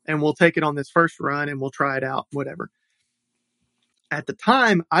and we'll take it on this first run and we'll try it out, whatever. At the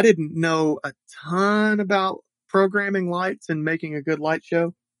time, I didn't know a ton about programming lights and making a good light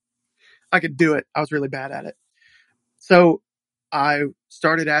show. I could do it. I was really bad at it. So I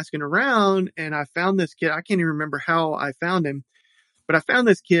started asking around and I found this kid. I can't even remember how I found him, but I found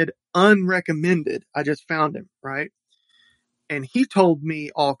this kid unrecommended. I just found him, right? And he told me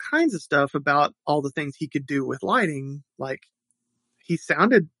all kinds of stuff about all the things he could do with lighting. Like, he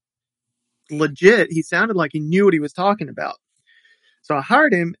sounded legit. He sounded like he knew what he was talking about. So I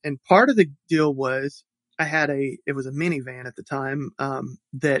hired him, and part of the deal was it was a minivan at the time,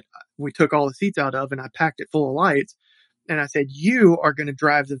 that we took all the seats out of, and I packed it full of lights. And I said, you are going to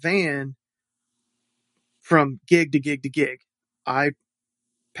drive the van from gig to gig to gig. I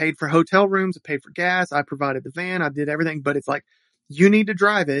paid for hotel rooms. I paid for gas. I provided the van. I did everything, but it's like, you need to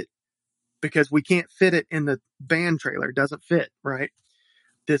drive it because we can't fit it in the van trailer. It doesn't fit, right?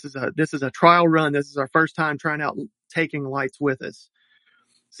 This is a trial run. This is our first time trying out taking lights with us.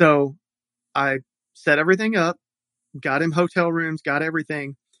 So I set everything up, got him hotel rooms, got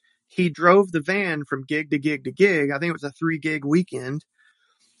everything. He drove the van from gig to gig to gig. I think it was a 3-gig weekend,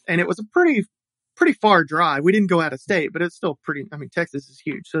 and it was a pretty far drive. We didn't go out of state, but it's still pretty. I mean, Texas is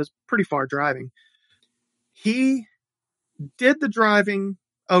huge, so it's pretty far driving. He did the driving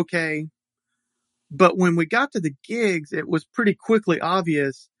okay, but when we got to the gigs, it was pretty quickly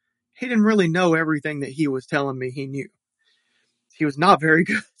obvious he didn't really know everything that he was telling me he knew. He was not very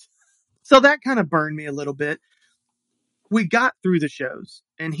good. So that kind of burned me a little bit. We got through the shows,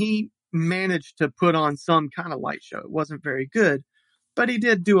 and he managed to put on some kind of light show. It wasn't very good, but he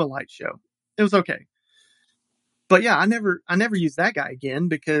did do a light show. It was okay. But yeah, I never used that guy again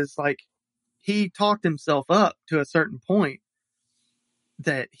because, like, he talked himself up to a certain point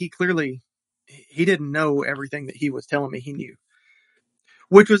that he didn't know everything that he was telling me he knew,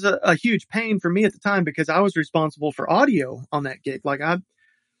 which was a huge pain for me at the time because I was responsible for audio on that gig. Like,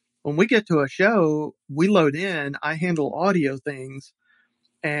 when we get to a show, we load in, I handle audio things,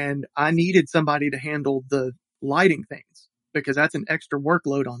 and I needed somebody to handle the lighting things because that's an extra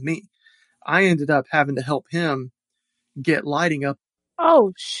workload on me. I ended up having to help him get lighting up.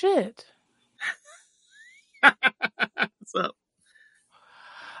 Oh, shit. So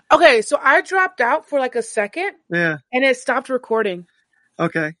Okay, so I dropped out for like a second Yeah. and it stopped recording.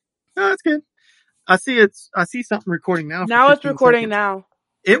 Okay. No, that's good. I see something recording now for Now it's 15 recording seconds. now.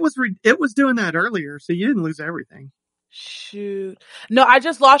 It was doing that earlier, so you didn't lose everything. Shoot. No, I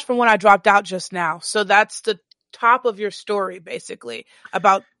just lost from when I dropped out just now. So that's the top of your story, basically,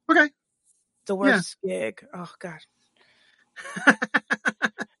 about Okay. the word Yeah. skig. Oh, God.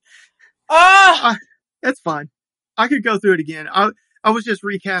 Ah! That's fine. I could go through it again. I was just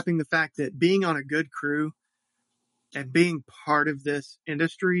recapping the fact that being on a good crew and being part of this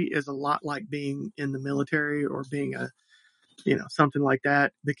industry is a lot like being in the military or being something like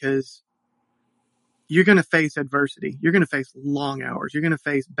that, because you're going to face adversity. You're going to face long hours. You're going to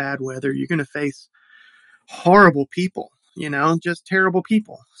face bad weather. You're going to face horrible people, just terrible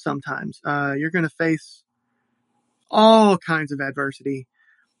people sometimes. You're going to face all kinds of adversity.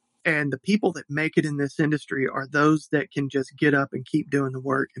 And the people that make it in this industry are those that can just get up and keep doing the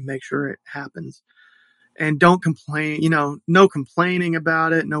work and make sure it happens. And don't complain, no complaining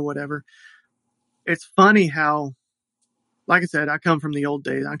about it, no whatever. It's funny how, like I said, I come from the old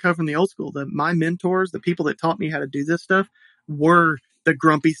days. I come from the old school. My mentors, the people that taught me how to do this stuff, were the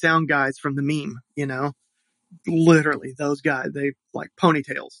grumpy sound guys from the meme, literally those guys. They like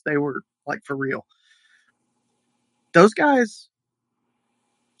ponytails. They were like for real. Those guys,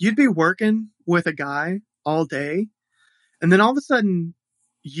 you'd be working with a guy all day, and then all of a sudden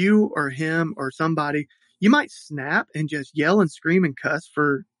you or him or somebody, you might snap and just yell and scream and cuss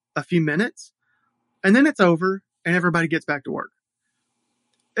for a few minutes, and then it's over and everybody gets back to work.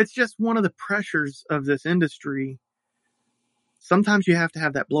 It's just one of the pressures of this industry. Sometimes you have to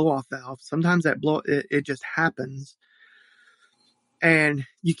have that blow off valve. Sometimes it just happens. And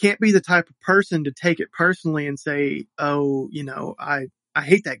you can't be the type of person to take it personally and say, oh, I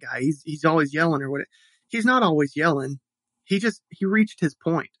hate that guy. He's always yelling or what. He's not always yelling. He reached his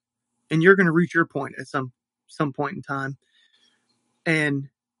point, and you're going to reach your point at some point in time. And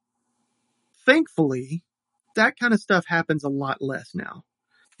thankfully, that kind of stuff happens a lot less now,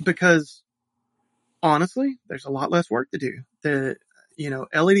 because honestly, there's a lot less work to do.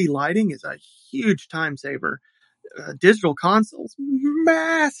 LED lighting is a huge time saver. Digital consoles,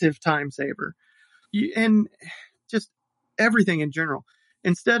 massive time saver. And just everything in general.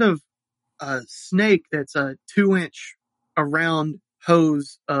 Instead of a snake that's a 2-inch around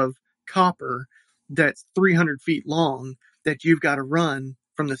hose of copper that's 300 feet long that you've got to run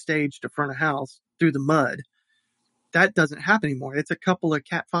from the stage to front of house through the mud, that doesn't happen anymore. It's a couple of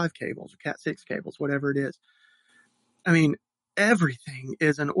Cat 5 cables or Cat 6 cables, whatever it is. I mean, everything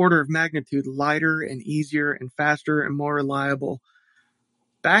is an order of magnitude lighter and easier and faster and more reliable.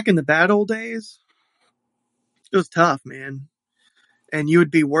 Back in the bad old days, it was tough, man. And you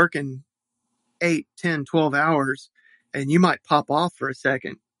would be working 8, 10, 12 hours, and you might pop off for a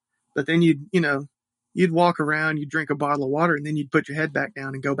second, but then you'd walk around, you'd drink a bottle of water, and then you'd put your head back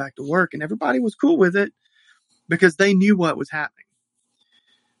down and go back to work. And everybody was cool with it because they knew what was happening.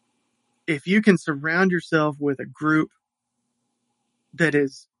 If you can surround yourself with a group that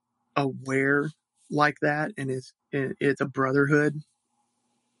is aware like that, and it's a brotherhood,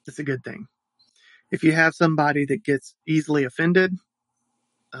 it's a good thing. If you have somebody that gets easily offended,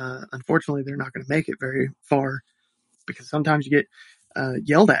 unfortunately, they're not going to make it very far, because sometimes you get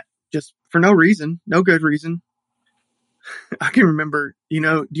yelled at just for no reason, no good reason. I can remember, do you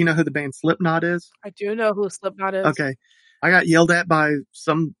know who the band Slipknot is? I do know who Slipknot is. Okay. I got yelled at by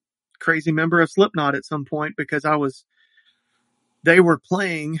some crazy member of Slipknot at some point because they were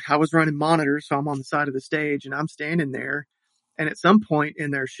playing, I was running monitors, so I'm on the side of the stage and I'm standing there. And at some point in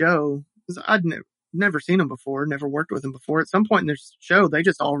their show, I'd never seen them before, never worked with them before. At some point in their show, they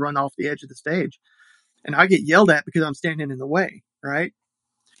just all run off the edge of the stage. And I get yelled at because I'm standing in the way, right?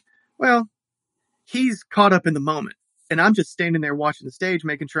 Well, he's caught up in the moment. And I'm just standing there watching the stage,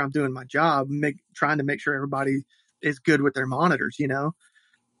 making sure I'm doing my job, trying to make sure everybody is good with their monitors, He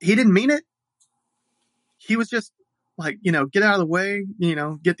didn't mean it. He was just like, get out of the way,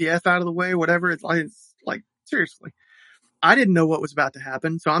 get the F out of the way, whatever. It's like, seriously. I didn't know what was about to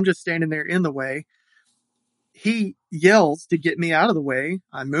happen, so I'm just standing there in the way. He yells to get me out of the way.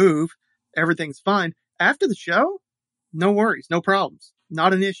 I move. Everything's fine. After the show, no worries, no problems,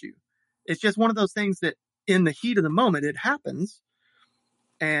 not an issue. It's just one of those things that in the heat of the moment, it happens,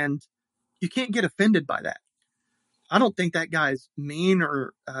 and you can't get offended by that. I don't think that guy's mean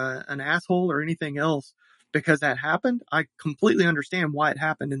or an asshole or anything else because that happened. I completely understand why it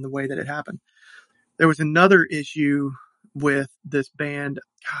happened in the way that it happened. There was another issue with this band.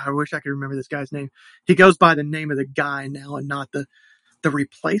 God, I wish I could remember this guy's name. He goes by the name of the guy now and not the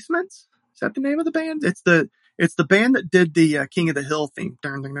Replacements. Is that the name of the band? It's It's the band that did the King of the Hill theme. I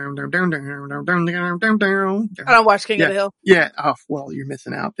don't watch King of the Hill. Yeah. Oh, well, you're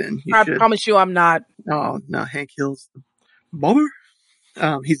missing out then. I promise you I'm not. Oh, no, Hank Hill's Bobber.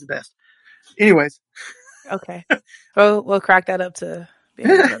 He's the best. Anyways. Okay. We'll crack that up to being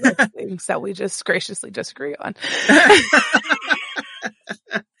one of those things that we just graciously disagree on.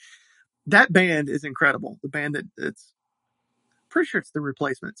 That band is incredible. The band it's pretty sure it's the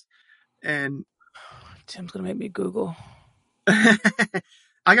Replacements. And Tim's gonna make me Google.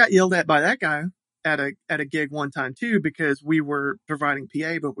 I got yelled at by that guy at a gig one time too, because we were providing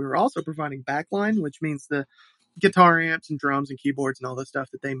PA, but we were also providing backline, which means the guitar amps and drums and keyboards and all the stuff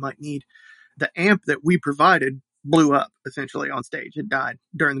that they might need. The amp that we provided blew up essentially on stage. It died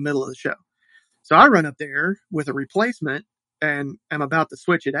during the middle of the show. So I run up there with a replacement and I'm about to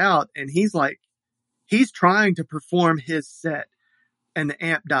switch it out. And he's trying to perform his set and the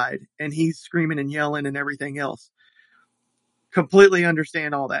amp died and he's screaming and yelling and everything else. Completely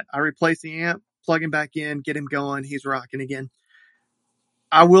understand all that. I replace the amp, plug him back in, get him going. He's rocking again.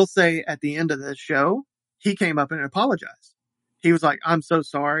 I will say at the end of the show, he came up and apologized. He was like, I'm so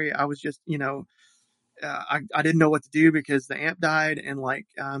sorry. I was just, I didn't know what to do because the amp died and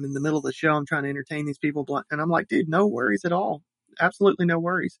I'm in the middle of the show. I'm trying to entertain these people. And I'm like, dude, no worries at all. Absolutely no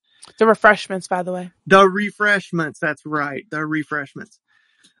worries. The refreshments, by the way. The refreshments. That's right. The refreshments.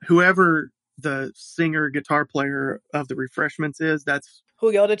 Whoever the singer guitar player of the Refreshments is, that's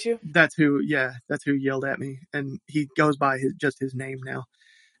who yelled at you. That's who yelled at me, and he goes by his name now.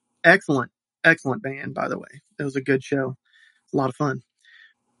 Excellent band, by the way. It was a good show. A lot of fun.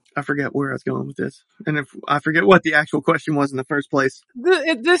 I forget where I was going with this, and if I forget what the actual question was in the first place.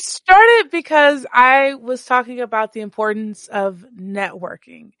 This started because I was talking about the importance of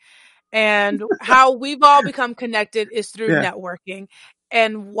networking and how we've all become connected is through networking.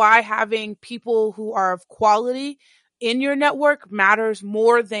 And why having people who are of quality in your network matters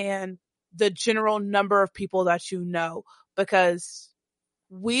more than the general number of people that you know, because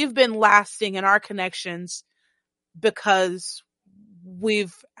we've been lasting in our connections because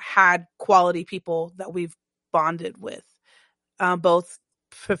we've had quality people that we've bonded with, both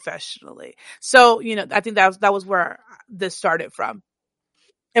professionally. So, I think that was where this started from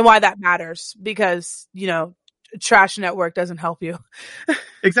and why that matters, because, trash network doesn't help you.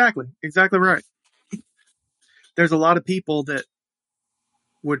 Exactly right. There's a lot of people that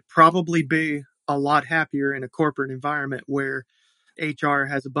would probably be a lot happier in a corporate environment where HR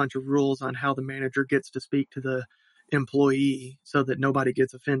has a bunch of rules on how the manager gets to speak to the employee so that nobody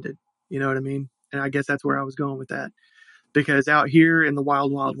gets offended. You know what I mean? And I guess that's where I was going with that. Because out here in the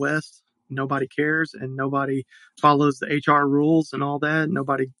wild, wild west, nobody cares and nobody follows the HR rules and all that.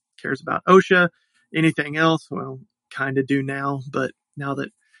 Nobody cares about OSHA. Anything else, well, kind of do now, but now that,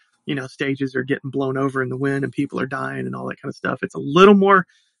 stages are getting blown over in the wind and people are dying and all that kind of stuff, it's a little more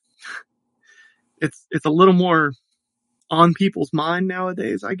on people's mind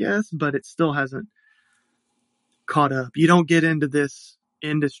nowadays, I guess, but it still hasn't caught up. You don't get into this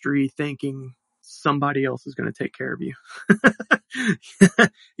industry thinking somebody else is going to take care of you.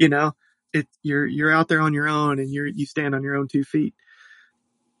 You're out there on your own and you stand on your own 2 feet.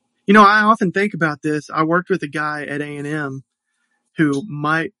 I often think about this. I worked with a guy at A&M who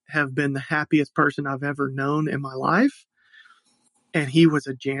might have been the happiest person I've ever known in my life. And he was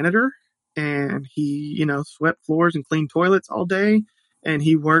a janitor and he, swept floors and cleaned toilets all day. And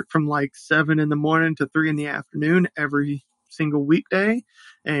he worked from 7 a.m. to 3 p.m. every single weekday.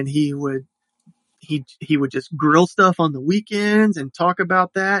 And he would just grill stuff on the weekends and talk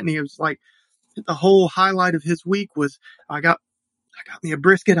about that. And he was like, the whole highlight of his week was, I got me a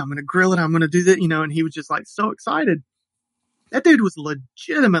brisket. I'm going to grill it. I'm going to do that, and he was just so excited. That dude was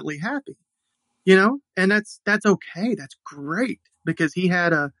legitimately happy, and that's okay. That's great because he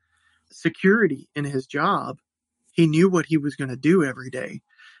had a security in his job. He knew what he was going to do every day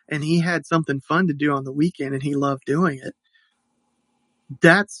and he had something fun to do on the weekend and he loved doing it.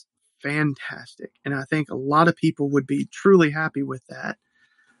 That's fantastic. And I think a lot of people would be truly happy with that.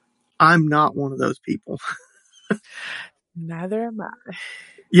 I'm not one of those people. Neither am I.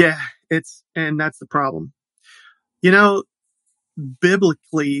 Yeah, and that's the problem.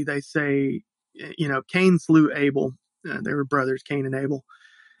 Biblically, they say, Cain slew Abel. They were brothers, Cain and Abel.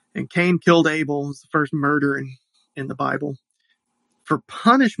 And Cain killed Abel. It was the first murder in the Bible. For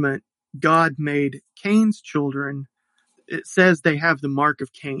punishment, God made Cain's children. It says they have the mark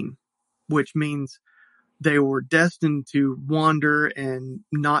of Cain, which means they were destined to wander and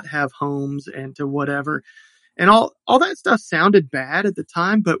not have homes and to whatever. And all that stuff sounded bad at the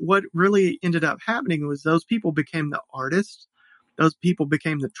time, but what really ended up happening was those people became the artists. Those people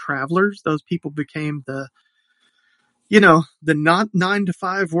became the travelers. Those people became the the not 9 to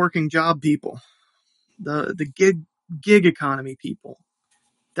 5 working job people, the gig economy people.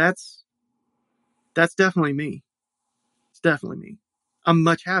 That's definitely me. It's definitely me. I'm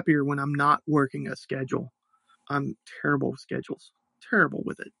much happier when I'm not working a schedule. I'm terrible with schedules. Terrible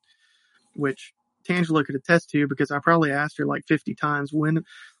with it. Which Tangela could attest to, because I probably asked her like 50 times,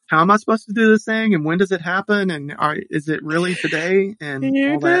 how am I supposed to do this thing? And when does it happen? And is it really today? And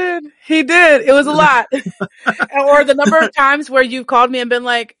You all that. He did. It was a lot. Or the number of times where you've called me and been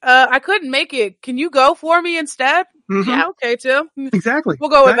like, I couldn't make it. Can you go for me instead? Mm-hmm. Yeah, okay, Tim. Exactly. We'll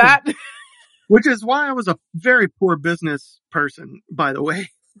go with that. Which is why I was a very poor business person, by the way.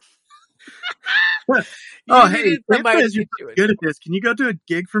 Oh, hey, Sam says you're good at this. Can you go do a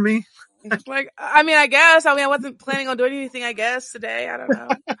gig for me? Like, I guess. I wasn't planning on doing anything, I guess, today. I don't know.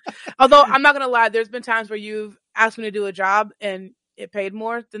 Although, I'm not going to lie, there's been times where you've asked me to do a job and it paid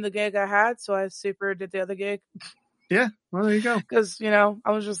more than the gig I had, so I super did the other gig. Yeah, well, there you go. Because,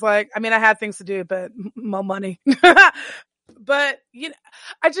 I was just like, I had things to do, but more money. But,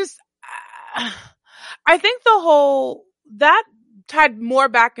 I think that tied more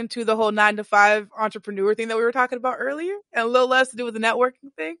back into the whole 9 to 5 entrepreneur thing that we were talking about earlier, and a little less to do with the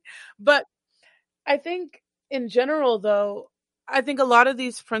networking thing. But I think in general, though, I think a lot of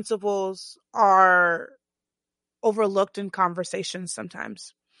these principles are overlooked in conversations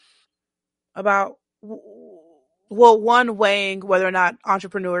sometimes about, one, weighing whether or not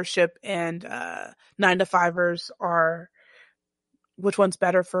entrepreneurship and 9 to 5ers are, which one's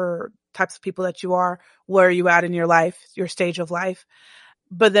better for types of people that you are, where are you at in your life, your stage of life.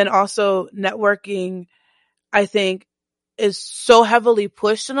 But then also networking, I think, is so heavily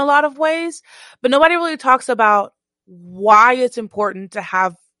pushed in a lot of ways, but nobody really talks about why it's important to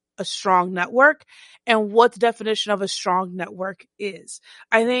have a strong network and what the definition of a strong network is.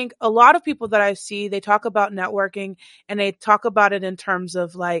 I think a lot of people that I see, they talk about networking and they talk about it in terms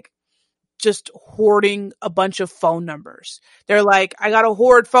of like just hoarding a bunch of phone numbers. They're like, I got to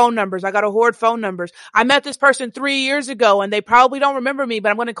hoard phone numbers. I met this person 3 years ago and they probably don't remember me, but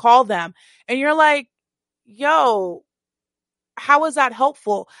I'm going to call them. And you're like, yo, how is that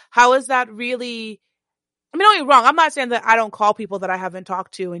helpful? How is that really? Don't get me wrong. I'm not saying that I don't call people that I haven't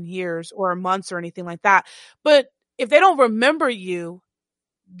talked to in years or months or anything like that. But if they don't remember you,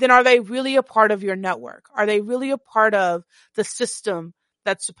 then are they really a part of your network? Are they really a part of the system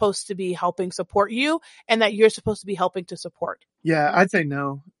that's supposed to be helping support you and that you're supposed to be helping to support? Yeah, I'd say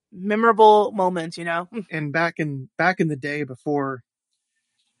no. Memorable moments, And back in the day, before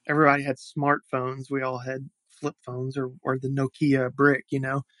everybody had smartphones, we all had flip phones or the Nokia brick,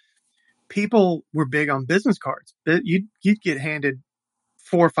 people were big on business cards. You'd get handed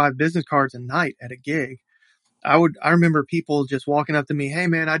 4 or 5 business cards a night at a gig. I remember people just walking up to me, hey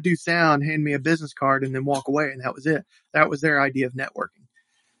man, I do sound, hand me a business card, and then walk away. And that was it. That was their idea of networking.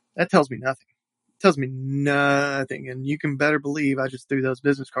 That tells me nothing. It tells me nothing. And you can better believe I just threw those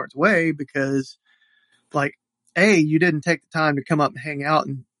business cards away because, like, A, you didn't take the time to come up and hang out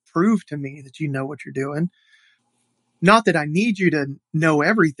and prove to me that you know what you're doing. Not that I need you to know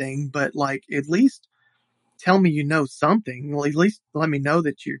everything, but like, at least tell me you know something. Well, at least let me know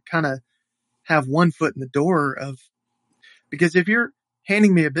that you kind of have one foot in the door of, because if you're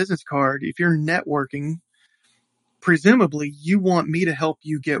handing me a business card, if you're networking, presumably you want me to help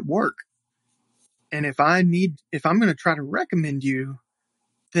you get work. And if I'm going to try to recommend you,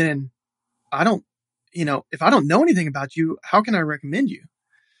 then if I don't know anything about you, how can I recommend you?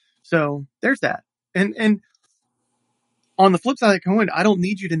 So there's that. And on the flip side of the coin, I don't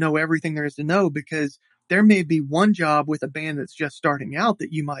need you to know everything there is to know, because there may be one job with a band that's just starting out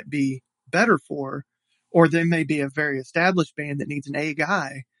that you might be better for, or there may be a very established band that needs an A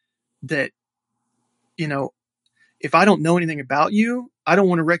guy that, if I don't know anything about you, I don't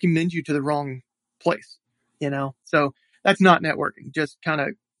want to recommend you to the wrong place, So that's not networking, just kind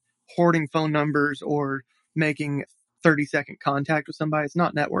of hoarding phone numbers or making 30-second contact with somebody. It's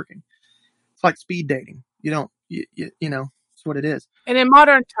not networking. It's like speed dating. It's what it is. And in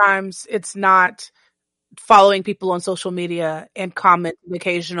modern times, it's not following people on social media and commenting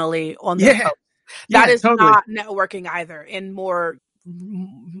occasionally on their posts. That is totally not networking either, in more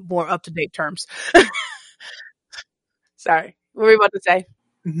up-to-date terms. Sorry, what were you about to say?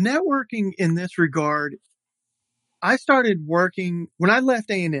 Networking in this regard, I started working when I left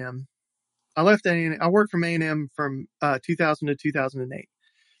A&M. I worked from A&M from 2000 to 2008.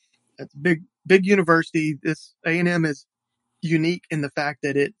 It's a big university. This A&M is unique in the fact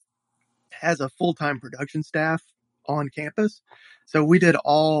that it has a full-time production staff on campus. So we did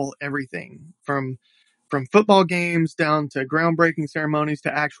everything from football games down to groundbreaking ceremonies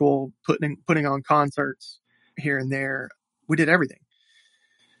to actual putting on concerts. here and there. We did everything.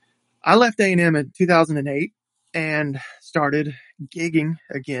 I left A&M in 2008 and started gigging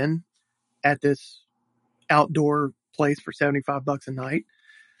again at this outdoor place for $75 a night.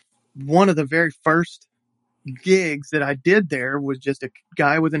 One of the very first gigs that I did there was just a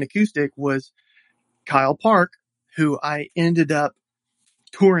guy with an acoustic, was Kyle Park, who I ended up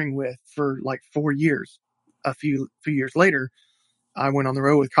touring with for like 4 years. A few years later, I went on the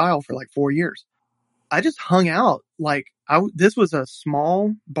road with Kyle for like 4 years. I just hung out. Like this was a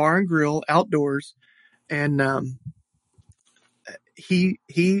small bar and grill outdoors, and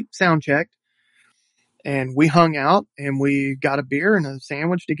he sound checked, and we hung out, and we got a beer and a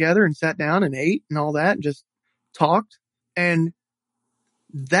sandwich together and sat down and ate and all that and just talked. And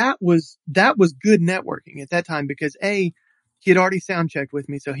that was good networking at that time, because he had already sound checked with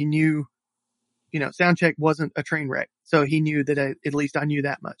me. So he knew, sound check wasn't a train wreck. So he knew that at least I knew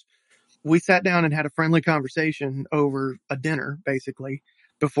that much. We sat down and had a friendly conversation over a dinner, basically,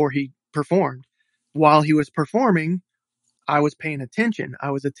 before he performed. While he was performing, I was paying attention.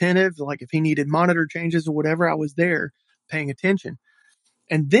 I was attentive. Like if he needed monitor changes or whatever, I was there paying attention.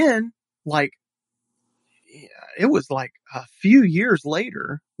 And then like, it was like a few years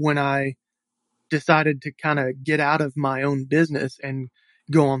later when I decided to kind of get out of my own business and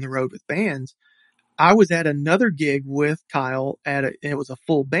go on the road with bands. I was at another gig with Kyle it was a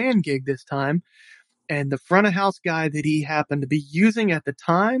full band gig this time. And the front of house guy that he happened to be using at the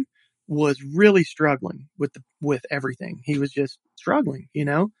time was really struggling with everything. He was just struggling,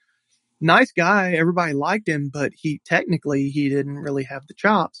 nice guy. Everybody liked him, but he didn't really have the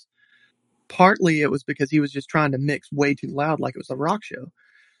chops. Partly it was because he was just trying to mix way too loud, like it was a rock show.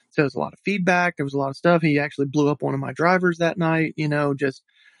 So there was a lot of feedback. There was a lot of stuff. He actually blew up one of my drivers that night, just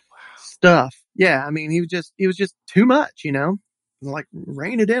stuff. Yeah. I mean, he was just too much, like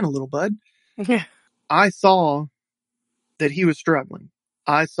rein it in a little, bud. Yeah. I saw that he was struggling.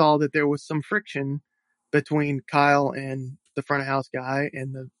 I saw that there was some friction between Kyle and the front of house guy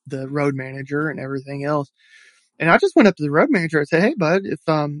and the road manager and everything else. And I just went up to the road manager and said, "Hey, bud, if,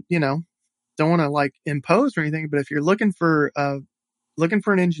 don't want to like impose or anything, but if you're looking for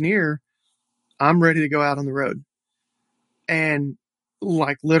an engineer, I'm ready to go out on the road." And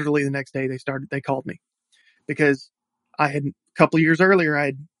like literally the next day they called me, because I had a couple of years earlier, I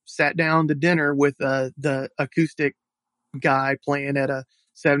had sat down to dinner with the acoustic guy playing at a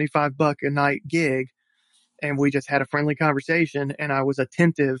 $75 a night gig. And we just had a friendly conversation, and I was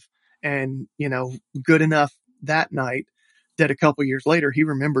attentive and, good enough that night that a couple years later, he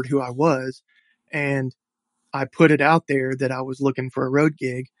remembered who I was. And I put it out there that I was looking for a road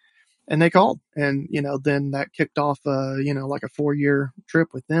gig, and they called. And, then that kicked off, like a 4-year trip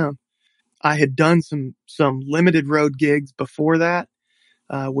with them. I had done some limited road gigs before that,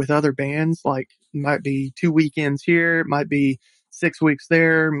 with other bands, like might be 2 weekends here, it might be 6 weeks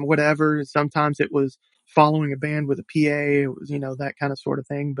there, whatever. Sometimes it was following a band with a PA, it was, that kind of sort of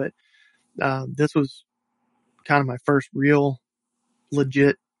thing. But, this was kind of my first real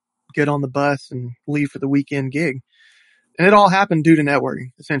legit get on the bus and leave for the weekend gig. And it all happened due to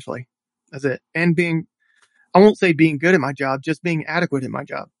networking, essentially. That's it. And I won't say being good at my job, just being adequate at my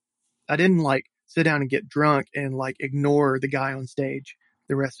job. I didn't like sit down and get drunk and like ignore the guy on stage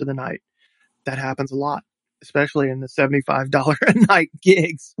the rest of the night. That happens a lot, especially in the $75 a night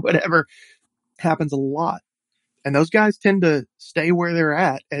gigs, whatever. Happens a lot. And those guys tend to stay where they're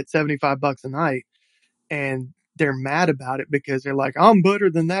at $75 a night. And they're mad about it because they're like, I'm better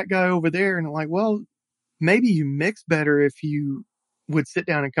than that guy over there. And I'm like, well, maybe you mix better if you would sit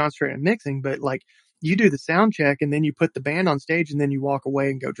down and concentrate on mixing, but like you do the sound check and then you put the band on stage and then you walk away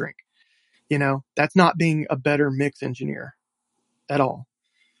and go drink. That's not being a better mix engineer at all.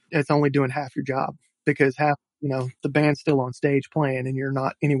 It's only doing half your job, because half, the band's still on stage playing and you're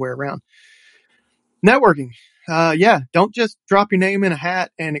not anywhere around. Networking. Don't just drop your name in a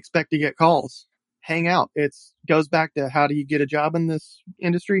hat and expect to get calls. Hang out. It goes back to, how do you get a job in this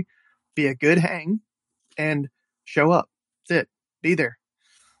industry? Be a good hang and show up. That's it. Be there.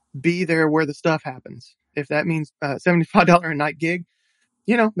 Be there where the stuff happens. If that means $75 a night gig,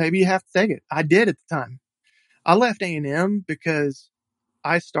 maybe you have to take it. I did at the time. I left A&M because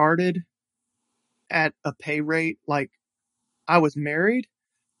I started at a pay rate, like I was married,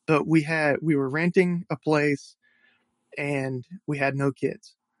 but we were renting a place and we had no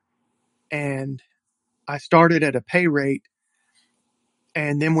kids. And I started at a pay rate,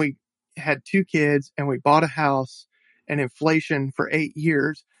 and then we had 2 kids and we bought a house, and inflation for 8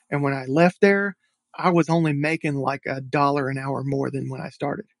 years. And when I left there, I was only making like $1 an hour more than when I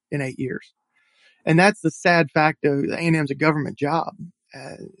started in 8 years. And that's the sad fact of A&M's a government job.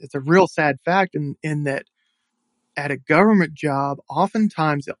 It's a real sad fact in that at a government job,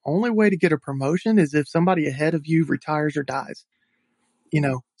 oftentimes the only way to get a promotion is if somebody ahead of you retires or dies.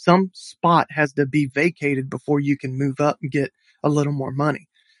 Some spot has to be vacated before you can move up and get a little more money.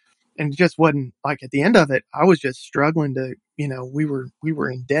 And it just wasn't like at the end of it, I was just struggling to, we were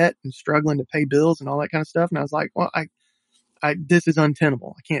in debt and struggling to pay bills and all that kind of stuff. And I was like, well, this is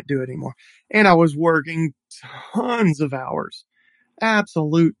untenable. I can't do it anymore. And I was working tons of hours,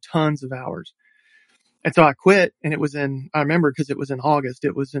 absolute tons of hours. And so I quit, and I remember because it was in August.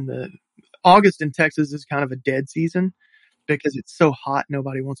 It was August in Texas is kind of a dead season because it's so hot.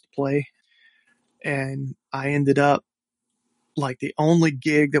 Nobody wants to play. And I ended up like the only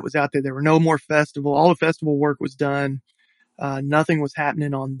gig that was out there. There were no more festival. All the festival work was done. Nothing was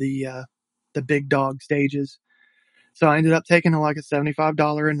happening on the big dog stages. So I ended up taking like a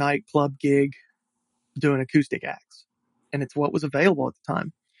 $75 a night club gig doing acoustic acts. And it's what was available at the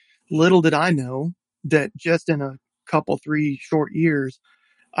time. Little did I know that just in a couple, 3 short years,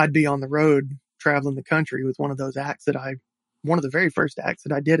 I'd be on the road traveling the country with one of those acts one of the very first acts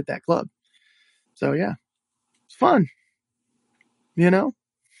that I did at that club. So yeah, it's fun,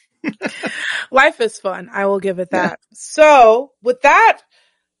 Life is fun. I will give it that. Yeah. So with that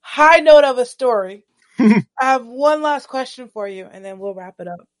high note of a story, I have one last question for you and then we'll wrap it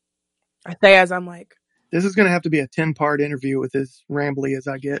up. I say as I'm like, this is going to have to be a 10-part interview with as rambly as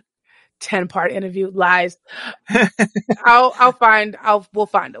I get. 10-part interview. Lies. we'll find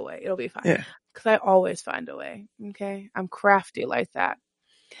a way. It'll be fine. Yeah. Cause I always find a way. Okay. I'm crafty like that.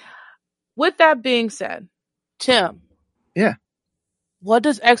 With that being said, Tim. Yeah. What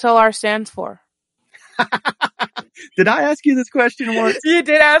does XLR stand for? Did I ask you this question once? You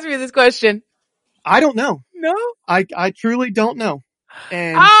did ask me this question. I don't know. No? I truly don't know.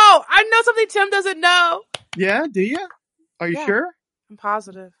 And I know something Tim doesn't know. Yeah, do you? Are you sure? I'm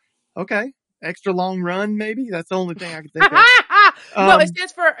positive. Okay. Extra long run, maybe? That's the only thing I can think of. No, it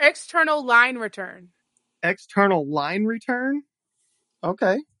stands for external line return. External line return?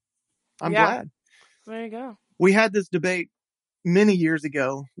 Okay. I'm glad. There you go. We had this debate many years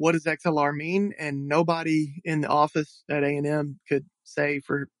ago. What does XLR mean? And nobody in the office at A&M could say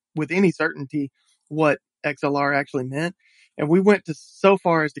with any certainty what XLR actually meant. And we went so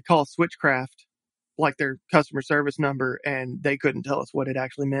far as to call Switchcraft like their customer service number, and they couldn't tell us what it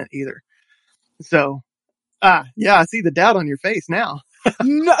actually meant either. So, yeah, I see the doubt on your face now.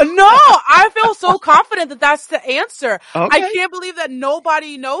 No, I feel so confident that that's the answer. Okay. I can't believe that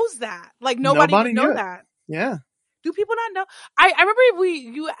nobody knows that. Like nobody would know that. Yeah. Do people not know? I remember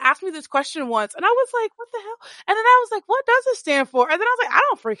you asked me this question once and I was like, what the hell? And then I was like, what does it stand for? And then I was like, I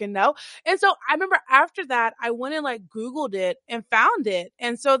don't freaking know. And so I remember after that, I went and like Googled it and found it.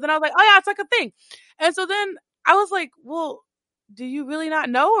 And so then I was like, oh yeah, it's like a thing. And so then I was like, well, do you really not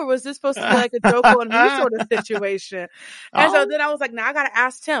know? Or was this supposed to be like a joke on me sort of situation? And so then I was like, now I got to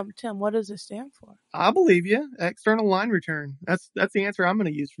ask Tim. Tim, what does it stand for? I believe you. External line return. That's the answer I'm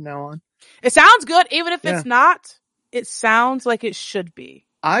going to use from now on. It sounds good. Even if it's not, it sounds like it should be.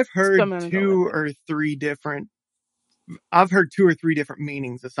 I've heard two or three different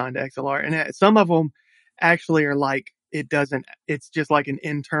meanings assigned to XLR. And some of them actually are like, it's just like an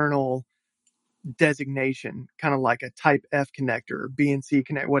internal designation, kind of like a type F connector or BNC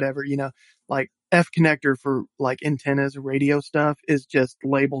connector, whatever, like F connector for like antennas or radio stuff is just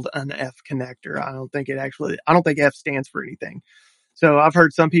labeled an F connector. I don't think F stands for anything. So I've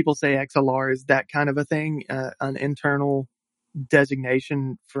heard some people say XLR is that kind of a thing, an internal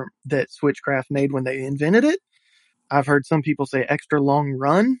designation that Switchcraft made when they invented it. I've heard some people say extra long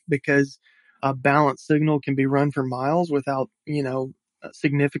run because a balanced signal can be run for miles without,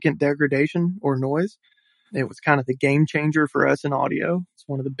 significant degradation or noise. It was kind of the game changer for us in audio. It's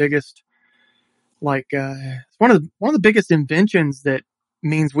one of the biggest, it's one of the biggest inventions that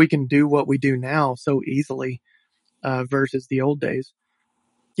means we can do what we do now so easily, versus the old days.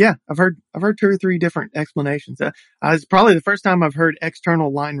 Yeah, I've heard 2 or 3 different explanations. It's probably the first time I've heard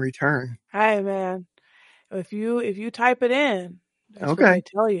external line return. Hey man, if you type it in, that's what they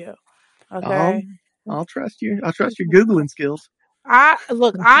tell you. Okay, I'll trust you. I'll trust your Googling skills.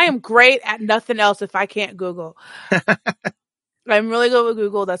 I am great at nothing else if I can't Google. I'm really good with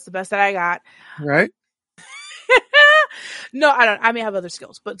Google. That's the best that I got. Right. No, I don't. I may have other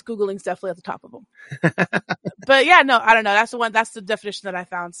skills, but Googling's definitely at the top of them. But yeah, no, I don't know. That's the one. That's the definition that I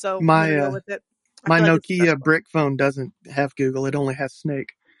found. So my go with it. My Nokia brick phone doesn't have Google. It only has Snake.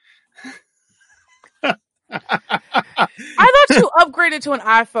 I thought you upgraded to an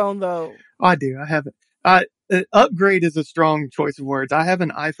iPhone though. I do. I have it. Upgrade is a strong choice of words. I have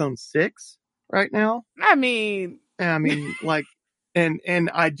an iPhone 6 right now. I mean, like, and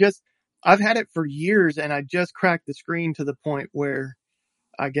I just I've had it for years, and I just cracked the screen to the point where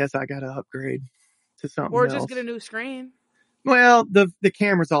I guess I got to upgrade to something Or just else. get a new screen. Well, the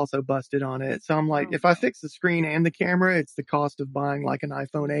camera's also busted on it, so I'm like, Oh, if I fix the screen and the camera, it's the cost of buying like an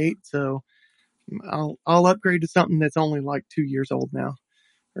iPhone 8. So I'll upgrade to something that's only like 2 years old now,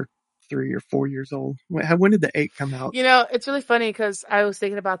 or 3 or 4 years old. When did the 8 come out? it's really funny because I was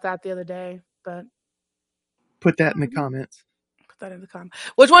thinking about that the other day, but Put that in the comments. put that in the comment.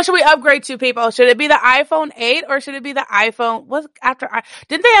 Which one should we upgrade to, people? Should it be the iPhone 8 or should it be the iPhone? What after?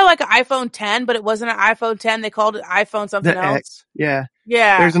 Didn't they have like an iPhone 10, but it wasn't an iPhone 10? They called it iPhone something The else. X, yeah.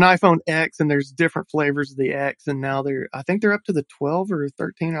 Yeah. There's an iPhone X, and there's different flavors of the X, and now I think they're up to the 12 or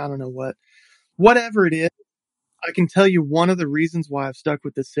 13. I don't know whatever it is. I can tell you one of the reasons why I've stuck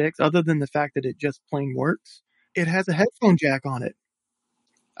with the 6, other than the fact that it just plain works. It has a headphone jack on it.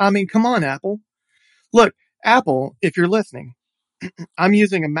 I mean, come on, Apple. Look, Apple, if you're listening, I'm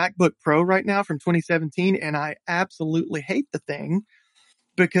using a MacBook Pro right now from 2017, and I absolutely hate the thing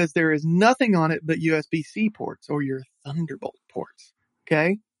because there is nothing on it but USB-C ports or your Thunderbolt ports.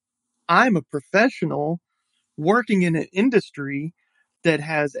 Okay? I'm a professional working in an industry that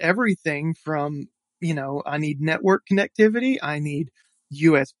has everything from, I need network connectivity, I need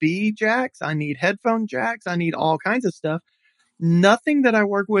USB jacks, I need headphone jacks, I need all kinds of stuff. Nothing that I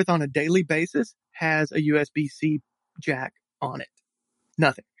work with on a daily basis has a USB-C jack on it.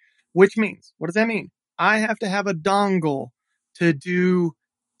 Nothing. Which means, what does that mean? I have to have a dongle to do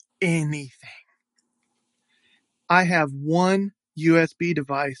anything. I have one USB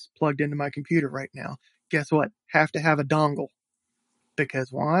device plugged into my computer right now. Guess what? Have to have a dongle.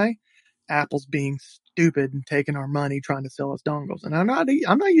 Because why? Apple's being stupid and taking our money trying to sell us dongles. And I'm not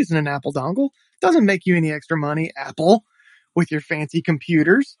using an Apple dongle. It doesn't make you any extra money, Apple, with your fancy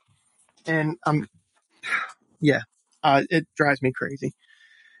computers. And it drives me crazy.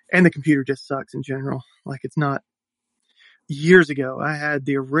 And the computer just sucks in general. Like, it's not. Years ago, I had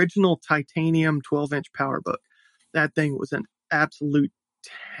the original titanium 12-inch PowerBook. That thing was an absolute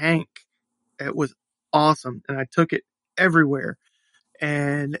tank. It was awesome. And I took it everywhere.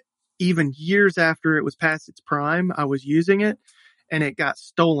 And even years after it was past its prime, I was using it, and it got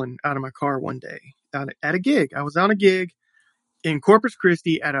stolen out of my car one day at a gig. I was on a gig in Corpus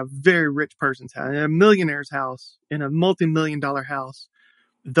Christi at a very rich person's house, in a millionaire's house, in a multi-million-dollar house.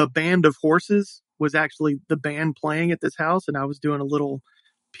 The Band of Horses was actually the band playing at this house, and I was doing a little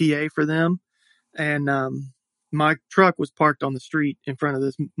PA for them. And my truck was parked on the street in front of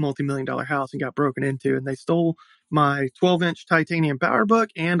this multi-million-dollar house and got broken into, and they stole my 12-inch titanium PowerBook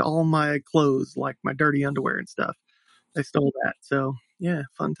and all my clothes, like my dirty underwear and stuff. They stole that. So, yeah,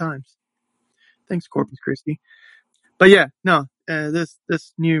 fun times. Thanks, Corpus Christi. But yeah, no, this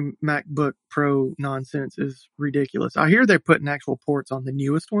new MacBook Pro nonsense is ridiculous. I hear they're putting actual ports on the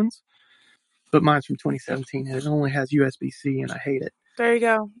newest ones, but mine's from 2017 and it only has USB-C, and I hate it. There you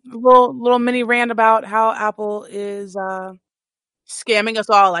go. A little mini rant about how Apple is scamming us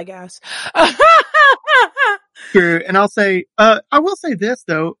all, I guess. True, and I'll say, I will say this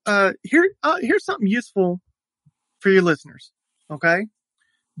though. Here's something useful for your listeners. Okay,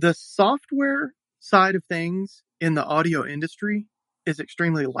 the software side of things in the audio industry is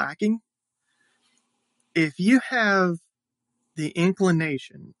extremely lacking. If you have the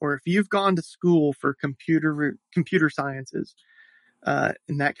inclination, or if you've gone to school for computer sciences, and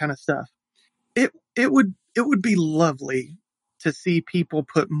that kind of stuff, it would be lovely to see people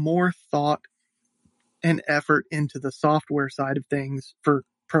put more thought and effort into the software side of things for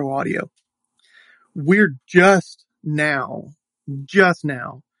pro audio. We're just now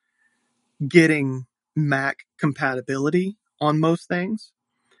getting Mac compatibility on most things.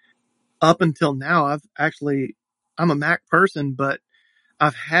 Up until now, I'm a Mac person, but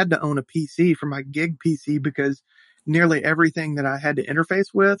I've had to own a PC for my gig PC because nearly everything that I had to interface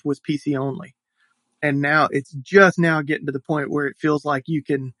with was PC only. And now it's just now getting to the point where it feels like you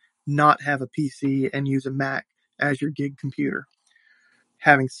can not have a PC and use a Mac as your gig computer.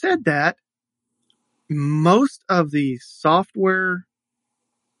 Having said that, most of the software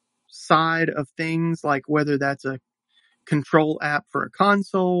side of things, like whether that's a control app for a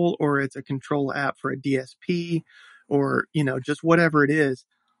console or it's a control app for a DSP or, just whatever it is,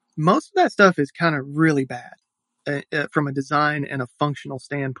 most of that stuff is kind of really bad from a design and a functional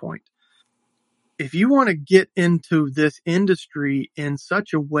standpoint. If you want to get into this industry in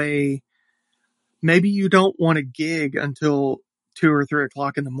such a way, maybe you don't want to gig until 2 or 3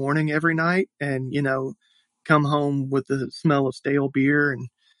 o'clock in the morning every night and, come home with the smell of stale beer and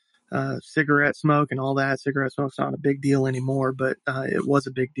cigarette smoke and all that. Cigarette smoke's not a big deal anymore, but it was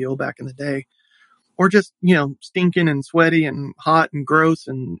a big deal back in the day. or just, stinking and sweaty and hot and gross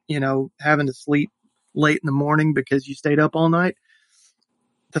and, having to sleep late in the morning because you stayed up all night.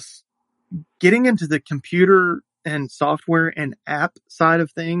 Getting into the computer and software and app side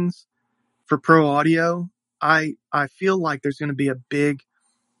of things for pro audio, I feel like there's going to be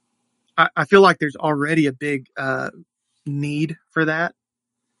I feel like there's already a big need for that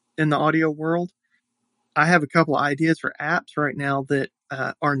in the audio world. I have a couple of ideas for apps right now that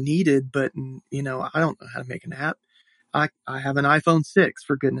are needed, but I don't know how to make an app. I have an iPhone 6,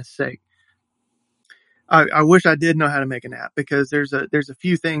 for goodness sake. I wish I did know how to make an app, because there's a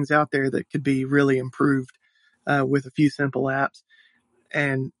few things out there that could be really improved with a few simple apps.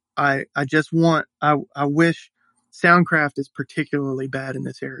 And I wish Soundcraft is particularly bad in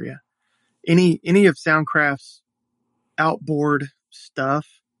this area. Any of Soundcraft's outboard stuff,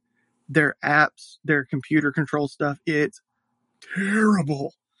 their apps, their computer control stuff, it's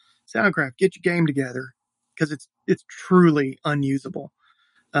terrible. Soundcraft, get your game together, because it's truly unusable.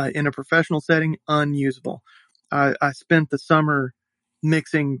 In a professional setting, unusable. I spent the summer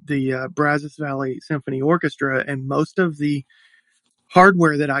mixing the Brazos Valley Symphony Orchestra, and most of the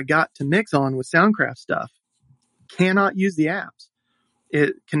hardware that I got to mix on was Soundcraft stuff. Cannot use the apps.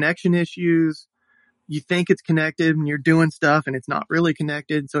 Connection issues. You think it's connected when you're doing stuff, and it's not really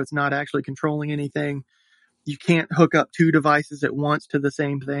connected, so it's not actually controlling anything. You can't hook up two devices at once to the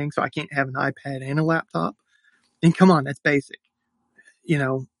same thing, so I can't have an iPad and a laptop. And come on, that's basic.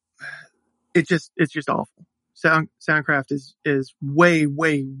 It's just awful. Soundcraft is way,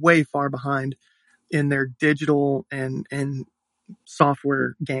 way, way far behind in their digital and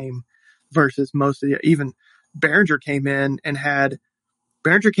software game versus most of even Behringer came in and had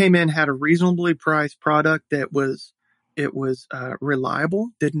a reasonably priced product that was reliable,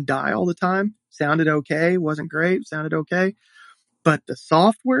 didn't die all the time, sounded okay, wasn't great, sounded okay, but the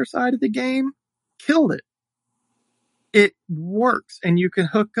software side of the game killed it. It works, and you can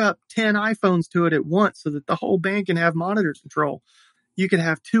hook up 10 iPhones to it at once so that the whole band can have monitor control. You could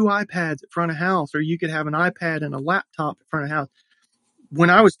have 2 iPads at front of house, or you could have an iPad and a laptop at front of house. When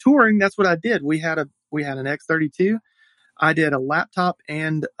I was touring, that's what I did. We had an X32. I did a laptop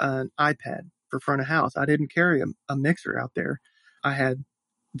and an iPad for front of house. I didn't carry a mixer out there. I had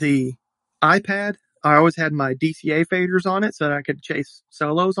the iPad. I always had my DCA faders on it so that I could chase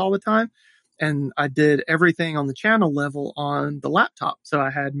solos all the time. And I did everything on the channel level on the laptop. So I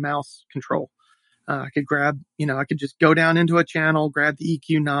had mouse control. I could I could just go down into a channel, grab the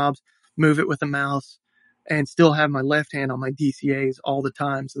EQ knobs, move it with the mouse, and still have my left hand on my DCAs all the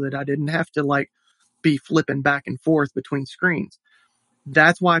time so that I didn't have to be flipping back and forth between screens.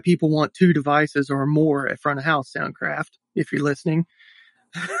 That's why people want 2 devices or more at front of house, Soundcraft, if you're listening.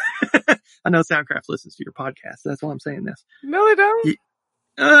 I know Soundcraft listens to your podcast. So that's why I'm saying this. No, they don't.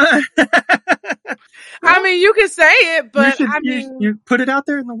 I mean, you can say it, but you put it out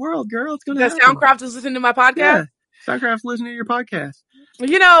there in the world, girl. It's going to happen. Soundcraft is listening to my podcast? Yeah, Soundcraft's listening to your podcast.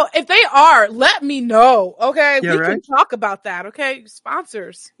 If they are, let me know. Okay, yeah, we can talk about that. Okay,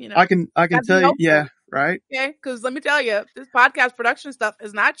 sponsors. I can tell you. Yeah, right. Okay, because let me tell you, this podcast production stuff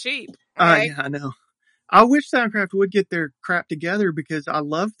is not cheap. Okay? Yeah, I know. I wish Soundcraft would get their crap together, because I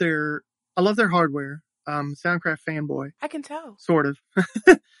love their hardware. Soundcraft fanboy. I can tell. Sort of.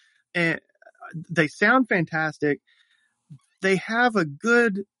 And they sound fantastic. They have a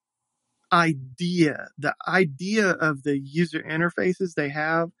good idea. The idea of the user interfaces they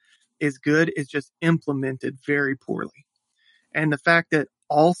have is good. It's just implemented very poorly. And the fact that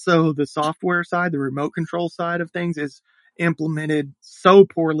also the software side, the remote control side of things, is implemented so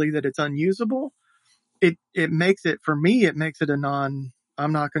poorly that it's unusable. It makes it, for me, it makes it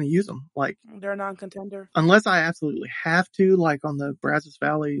I'm not going to use them. They're a non-contender. Unless I absolutely have to, like on the Brazos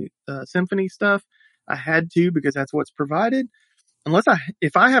Valley Symphony stuff, I had to, because that's what's provided.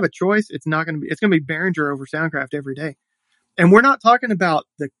 If I have a choice, it's going to be Behringer over Soundcraft every day. And we're not talking about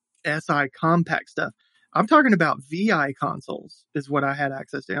the SI compact stuff. I'm talking about VI consoles is what I had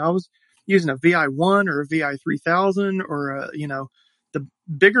access to. I was using a VI1 or a VI3000 or the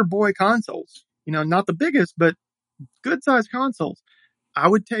bigger boy consoles, not the biggest, but good sized consoles. I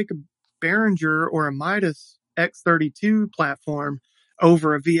would take a Behringer or a Midas X32 platform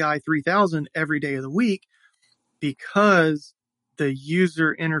over a VI3000 every day of the week, because the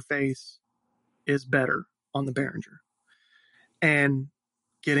user interface is better on the Behringer. And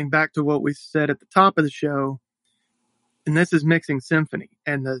getting back to what we said at the top of the show, and this is mixing symphony,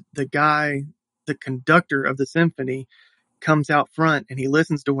 and the conductor of the symphony comes out front and he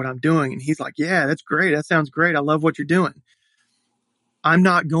listens to what I'm doing, and he's like, yeah, that's great. That sounds great. I love what you're doing. I'm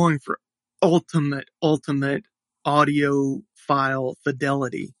not going for ultimate audio file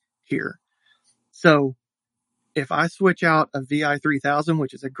fidelity here. So if I switch out a VI3000,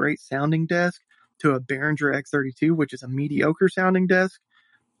 which is a great sounding desk, to a Behringer X32, which is a mediocre sounding desk,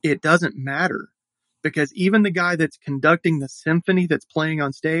 it doesn't matter, because even the guy that's conducting the symphony that's playing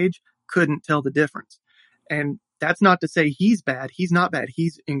on stage couldn't tell the difference. And that's not to say he's bad. He's not bad.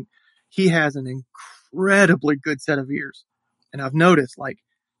 He has an incredibly good set of ears. And I've noticed, like,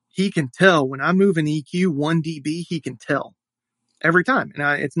 he can tell when I move an EQ 1 dB, he can tell every time.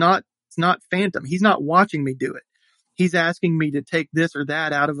 And it's not phantom. He's not watching me do it. He's asking me to take this or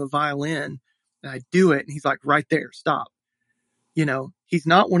that out of a violin, and I do it. And he's like, right there, stop. You know, he's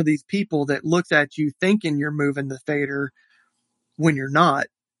not one of these people that looks at you thinking you're moving the fader when you're not.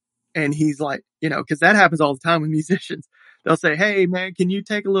 And he's like, you know, cause that happens all the time with musicians. They'll say, hey man, can you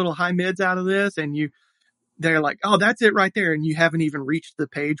take a little high mids out of this? And they're like, oh, that's it right there. And you haven't even reached the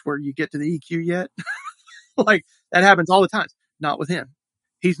page where you get to the EQ yet. Like, that happens all the time. Not with him.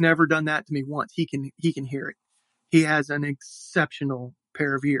 He's never done that to me once. He can hear it. He has an exceptional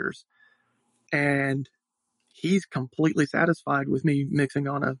pair of ears, and he's completely satisfied with me mixing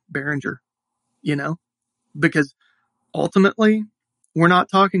on a Behringer, you know, because ultimately we're not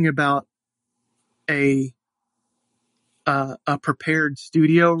talking about a prepared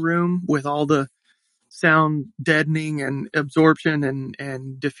studio room with all the sound deadening and absorption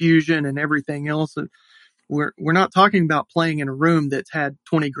and diffusion and everything else. We're not talking about playing in a room that's had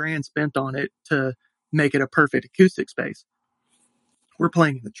 20 grand spent on it to make it a perfect acoustic space. We're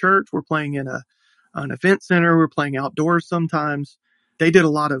playing in the church. We're playing in an event center. We're playing outdoors sometimes. They did a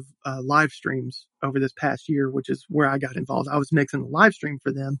lot of live streams over this past year, which is where I got involved. I was mixing the live stream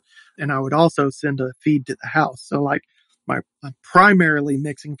for them, and I would also send a feed to the house. So like I'm primarily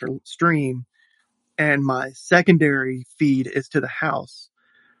mixing for stream, and my secondary feed is to the house.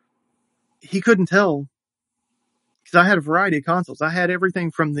 He couldn't tell, because I had a variety of consoles. I had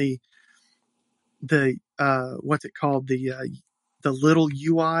everything from the what's it called? The little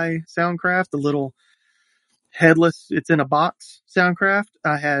UI Soundcraft, the little headless, it's in a box Soundcraft.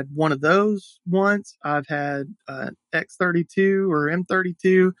 I had one of those once. I've had X32 or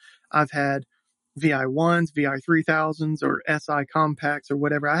M32. I've had VI1s, VI3000s, or SI compacts or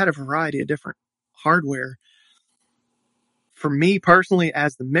whatever. I had a variety of different hardware. For me personally,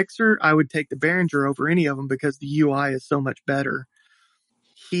 as the mixer, I would take the Behringer over any of them because the UI is so much better.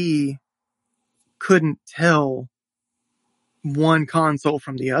 He couldn't tell one console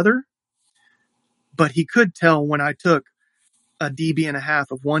from the other, but he could tell when I took a dB and a half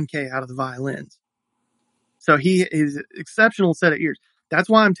of 1K out of the violins. So he is an exceptional set of ears. That's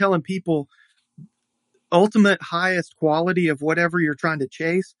why I'm telling people, ultimate highest quality of whatever you're trying to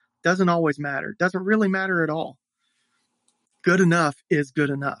chase doesn't always matter. Doesn't really matter at all. Good enough is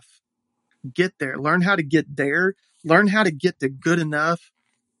good enough. Get there. Learn how to get there. Learn how to get to good enough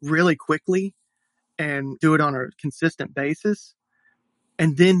really quickly and do it on a consistent basis.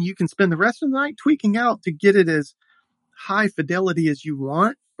 And then you can spend the rest of the night tweaking out to get it as high fidelity as you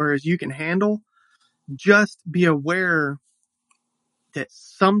want or as you can handle. Just be aware that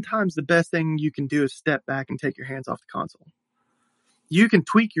sometimes the best thing you can do is step back and take your hands off the console. You can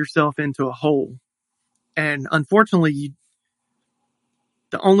tweak yourself into a hole. And unfortunately,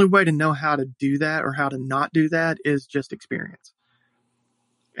 the only way to know how to do that or how to not do that is just experience.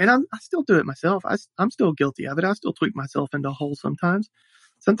 And I still do it myself. I'm still guilty of it. I still tweak myself into a hole sometimes.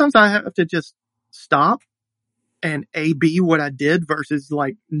 Sometimes I have to just stop and A/B what I did versus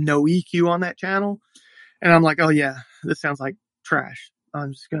like no EQ on that channel. And I'm like, oh yeah, this sounds like trash.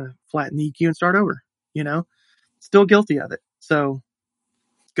 I'm just going to flatten the EQ and start over, you know? Still guilty of it. So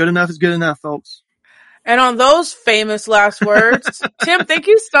good enough is good enough, folks. And on those famous last words, Tim, thank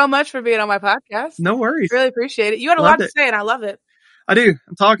you so much for being on my podcast. No worries. Really appreciate it. You had a lot to say, and I love it. I do.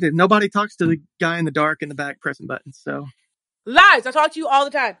 I'm talkative. Nobody talks to the guy in the dark in the back pressing buttons, so. Lies! I talk to you all the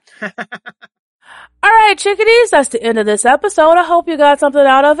time. All right, chickadees, that's the end of this episode. I hope you got something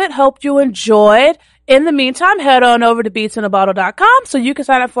out of it. Hope you enjoyed. In the meantime, head on over to beatsinabottle.com so you can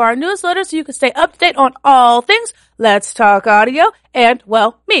sign up for our newsletter so you can stay up to date on all things Let's Talk Audio and,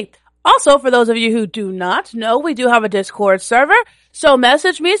 well, me. Also, for those of you who do not know, we do have a Discord server, so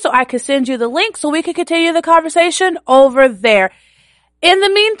message me so I can send you the link so we can continue the conversation over there. In the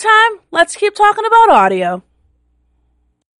meantime, let's keep talking about audio.